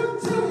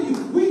I'm telling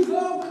you, we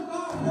love when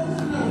God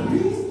works in us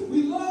peace.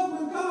 We love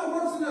when God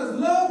works in us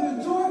love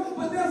and joy.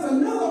 But there's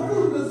another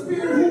fruit of the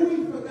Spirit who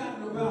we've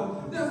forgotten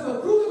about. There's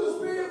a fruit of the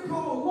Spirit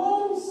called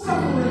long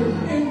suffering.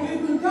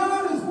 And when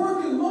God is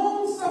working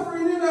long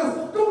suffering in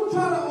us, don't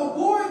try to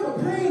avoid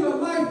the pain of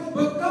life,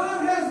 but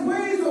God has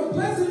ways of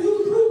blessing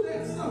you through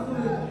that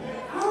suffering.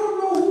 I don't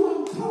know who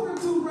I'm talking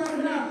to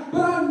right now,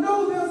 but I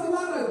know there's a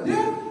lot of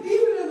death,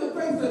 even in the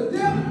face of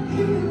death,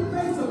 even in the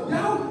face of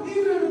doubt,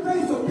 even in the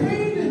face of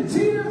pain and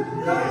tears.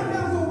 God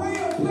has a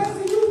way of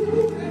blessing you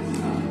through that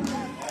suffering.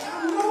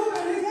 I know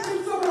that it's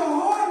been some of the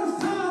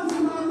hardest times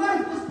in my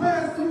life this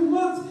past few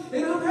months,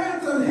 and I've had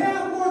to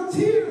have more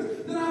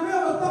tears than I've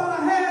ever thought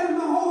I had in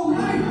my whole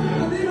life.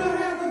 But then I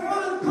had to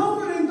find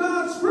comfort in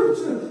God's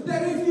scripture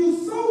that if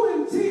you sow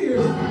in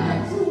tears,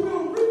 that you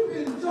will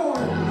reap in joy.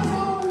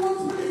 Psalm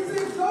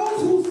 126,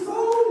 those who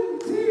sowed in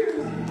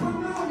tears are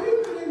now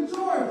reaping in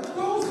joy.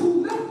 Those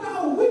who left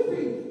out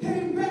weeping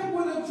came back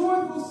with a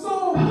joyful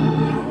song.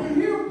 I can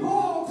hear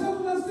Paul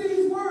telling us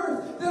these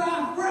words, that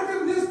I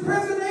reckon this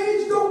present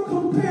age don't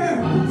compare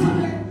to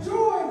that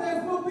joy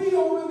that's going to be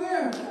over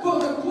there for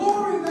the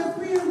glory that's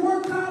being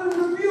worked out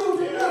and revealed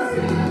in us.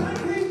 I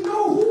can't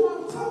know who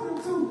I'm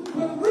talking to,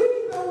 but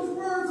read those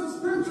words of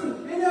scripture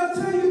and they'll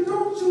tell you,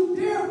 don't you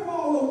dare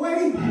fall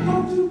away.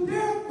 Don't you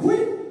dare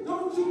quit.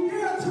 Don't you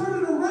dare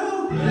turn it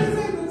around.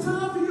 This ain't the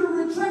time for you to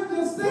retract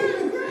your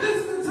statement.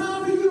 This is the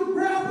time for you to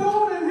grab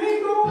on and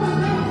hang on.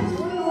 And that's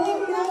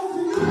holding on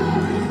to you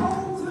this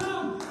whole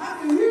time. I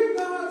can hear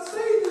God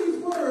say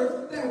these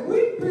words, that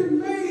weeping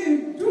may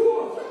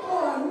endure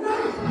for a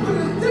night, but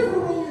it's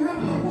different when you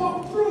have to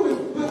walk through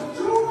it. But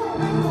joy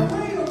has a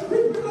way of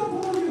creeping up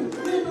on you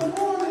in the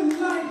morning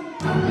light.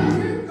 I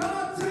can hear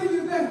God tell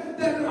you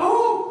that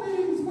all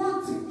things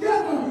work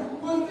together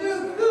for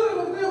the good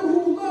of them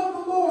who love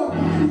the Lord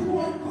and who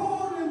are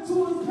called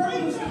into his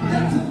purpose.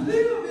 That to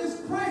live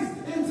is Christ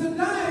and to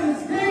die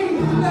is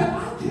gain. That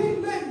I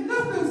can't let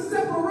nothing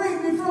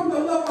separate me from the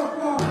love of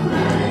God.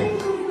 Not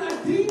angels,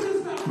 not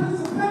demons, not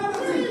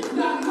principalities,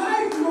 not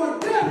life nor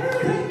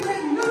death. Can't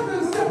let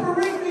nothing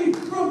separate me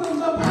from the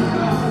love of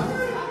God.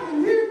 I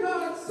can hear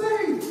God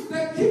say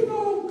that keep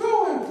on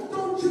going.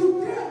 Don't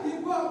you dare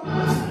give up.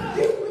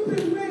 Keep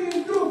weeping may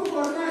endure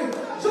for a night.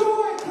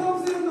 Joy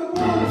comes in the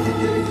morning.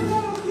 It's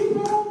going to keep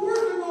on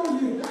working on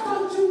you.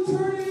 Don't you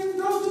turn in,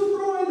 don't you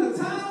throw in the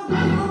towel.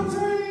 Don't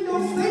turn in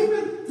your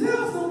statement.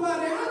 Tell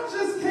somebody, I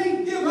just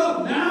can't give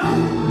up now.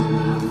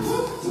 I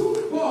look too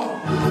far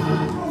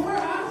from where I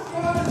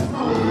started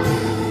from.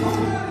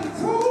 Somebody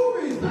told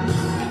me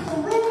that the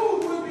road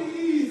would be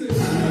easy.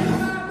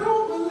 And I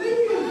don't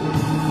believe.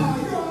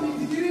 Y'all need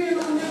to get in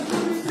on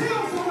this.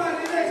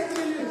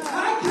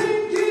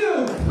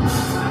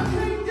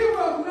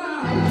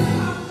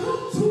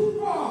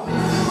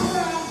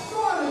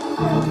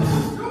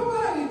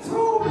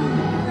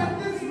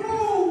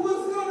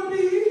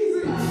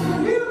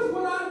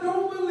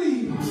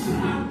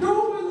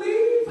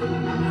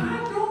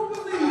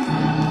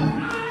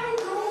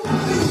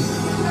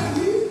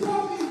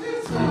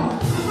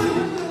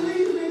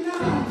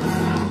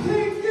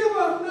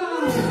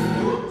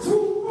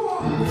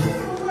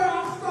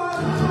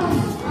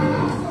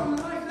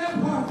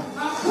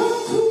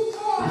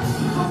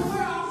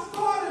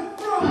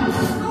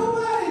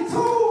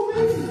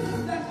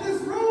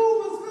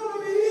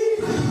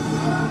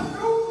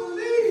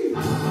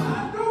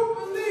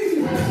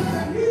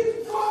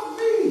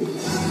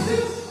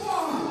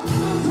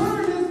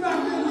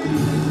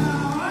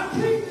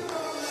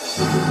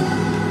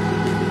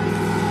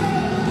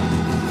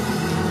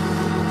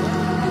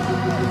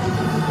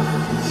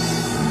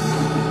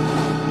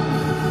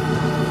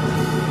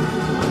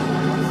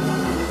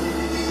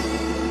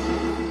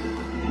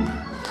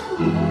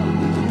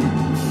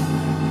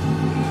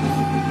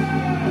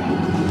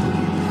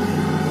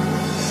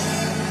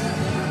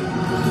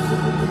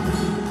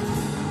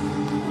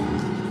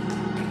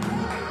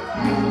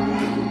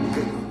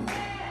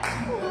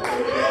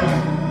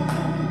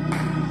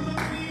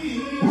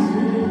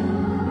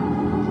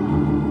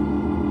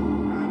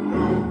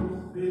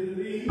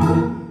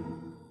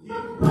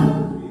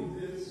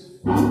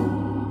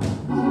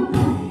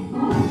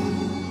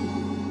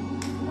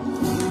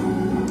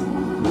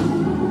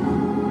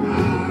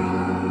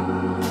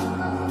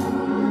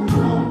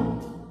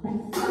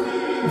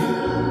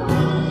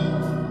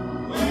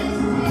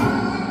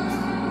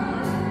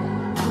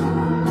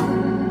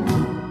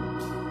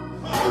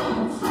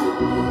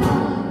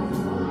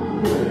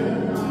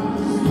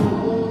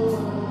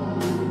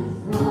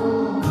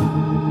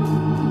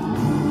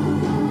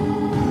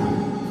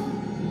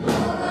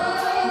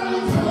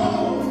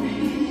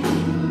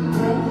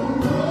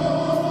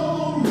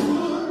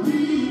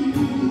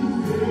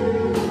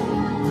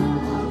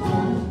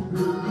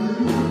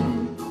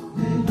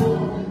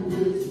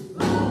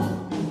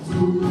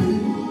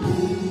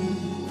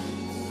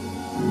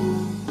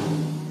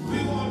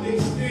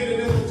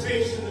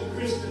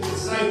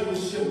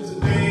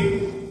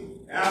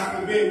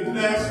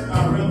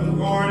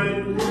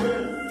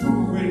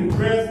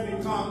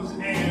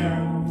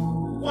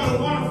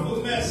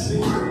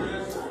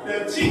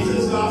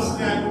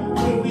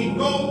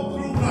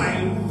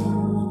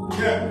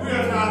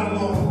 that we're not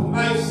alone.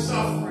 Life's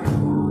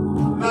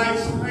suffering,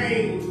 life's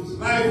pains,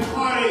 life's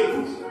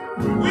heartaches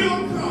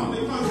will come,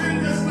 because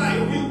in this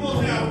life we will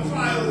have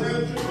trials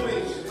and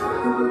tribulations.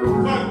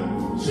 But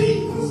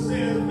Jesus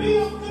says, be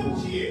of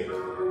good cheer,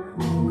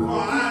 for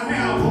I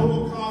have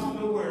overcome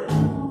the world.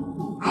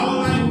 I would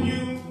like you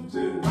to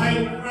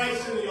invite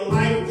Christ into your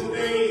life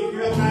today. If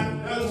you have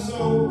not done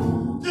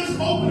so, just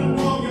open the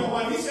door of your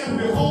heart. He said,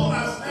 behold,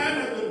 I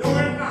stand at the door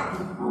and knock.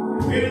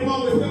 If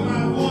anyone will hear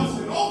my voice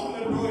and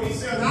open the door, he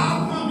says,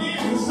 I'll come in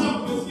and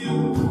sup with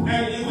you,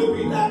 and you will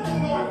be. Let the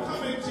Lord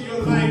come into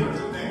your life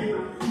today.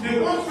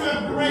 And once you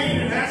have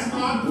prayed and asked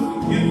God to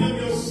forgive you of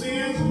your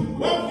sins,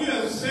 what you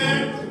have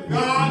said to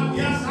God,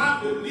 yes, I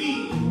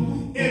believe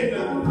in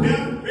the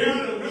death,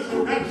 burial, and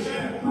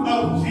resurrection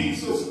of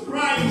Jesus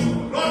Christ.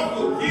 Lord,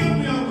 forgive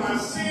me of my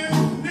sins.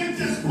 Then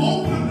just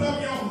open the door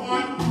of your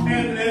heart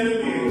and let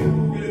him in.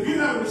 And if you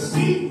have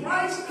received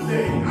Christ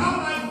today, I'd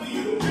like for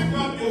you to pick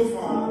up your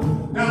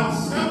phone. Now,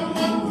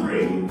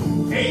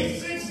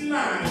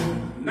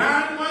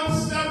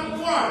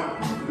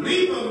 713-869-9171.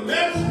 Leave a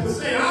message and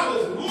say, I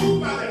was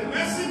moved by that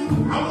message.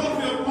 I want to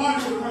be a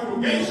part of the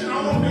congregation. I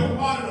want to be a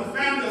part of the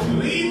family of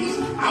believers.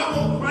 I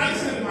want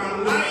Christ in my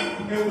life.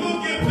 And we'll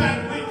get back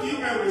with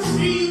you and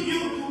receive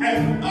you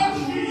and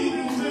usher you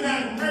into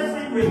that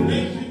perfect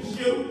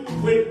relationship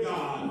with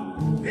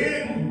God.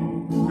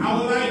 Then, I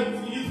would like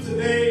for you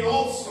today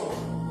also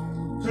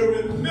to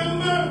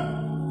remember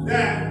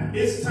that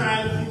it's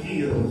time to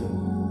give.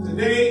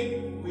 Today,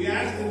 we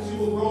ask that you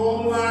will go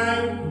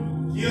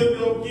online, give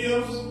your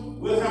gifts.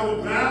 We'll have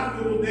a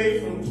drive-through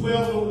today from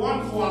 12 to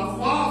 1 for our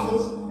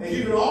fathers, and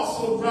you can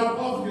also drop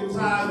off your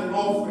tithe and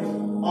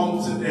offering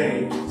on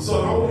today.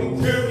 So I want to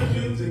encourage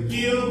you to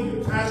give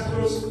your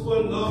pastoral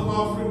support, love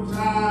offering,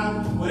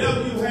 tithe,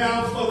 whatever you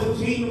have for the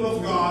kingdom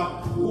of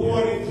God. We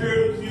want to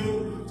encourage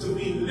you to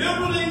be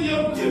liberal in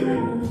your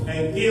giving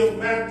and give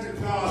back to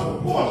God a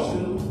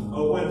portion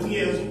of what he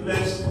has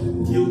blessed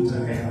you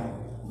to have.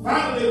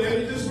 Finally, let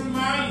me just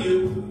remind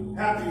you,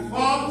 happy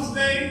Father's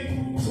Day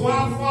to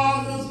our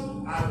fathers.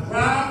 Our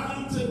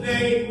drive-through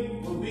today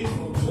will be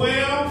from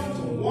 12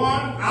 to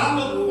 1. I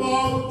look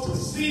forward to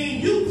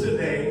seeing you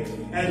today.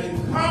 As you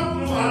come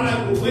through, I'd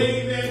like to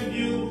wave at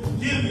you,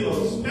 give you a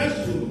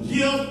special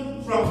gift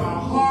from my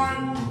heart,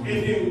 and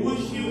then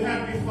wish you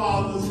happy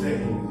Father's Day.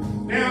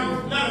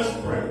 Now, let us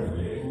pray.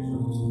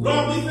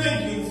 Lord, we thank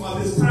you for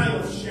this time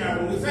of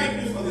sharing. We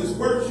thank you for this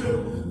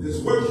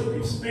worship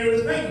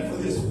experience. Thank you for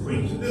this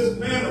preacher, this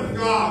man of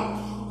God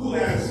who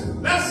has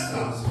blessed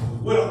us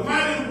with a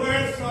mighty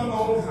word from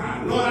on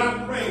high. Lord,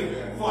 I pray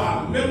for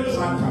our members,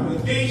 our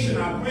congregation.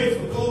 I pray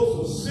for those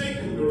who are sick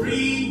and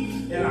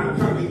bereaved in our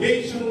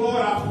congregation.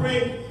 Lord, I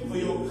pray for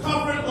your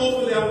covering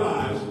over their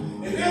lives.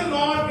 And then,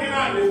 Lord, in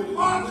our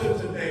departure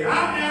today,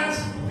 I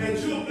ask that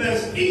you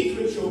bless each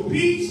with your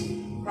peace,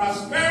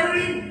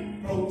 prosperity,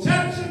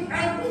 protection,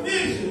 and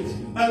provisions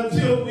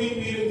until we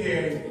meet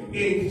again.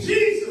 In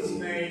Jesus'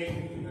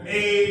 name,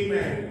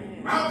 amen.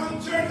 Mountain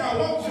Church, I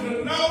want you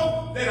to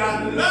know that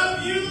I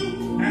love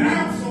you and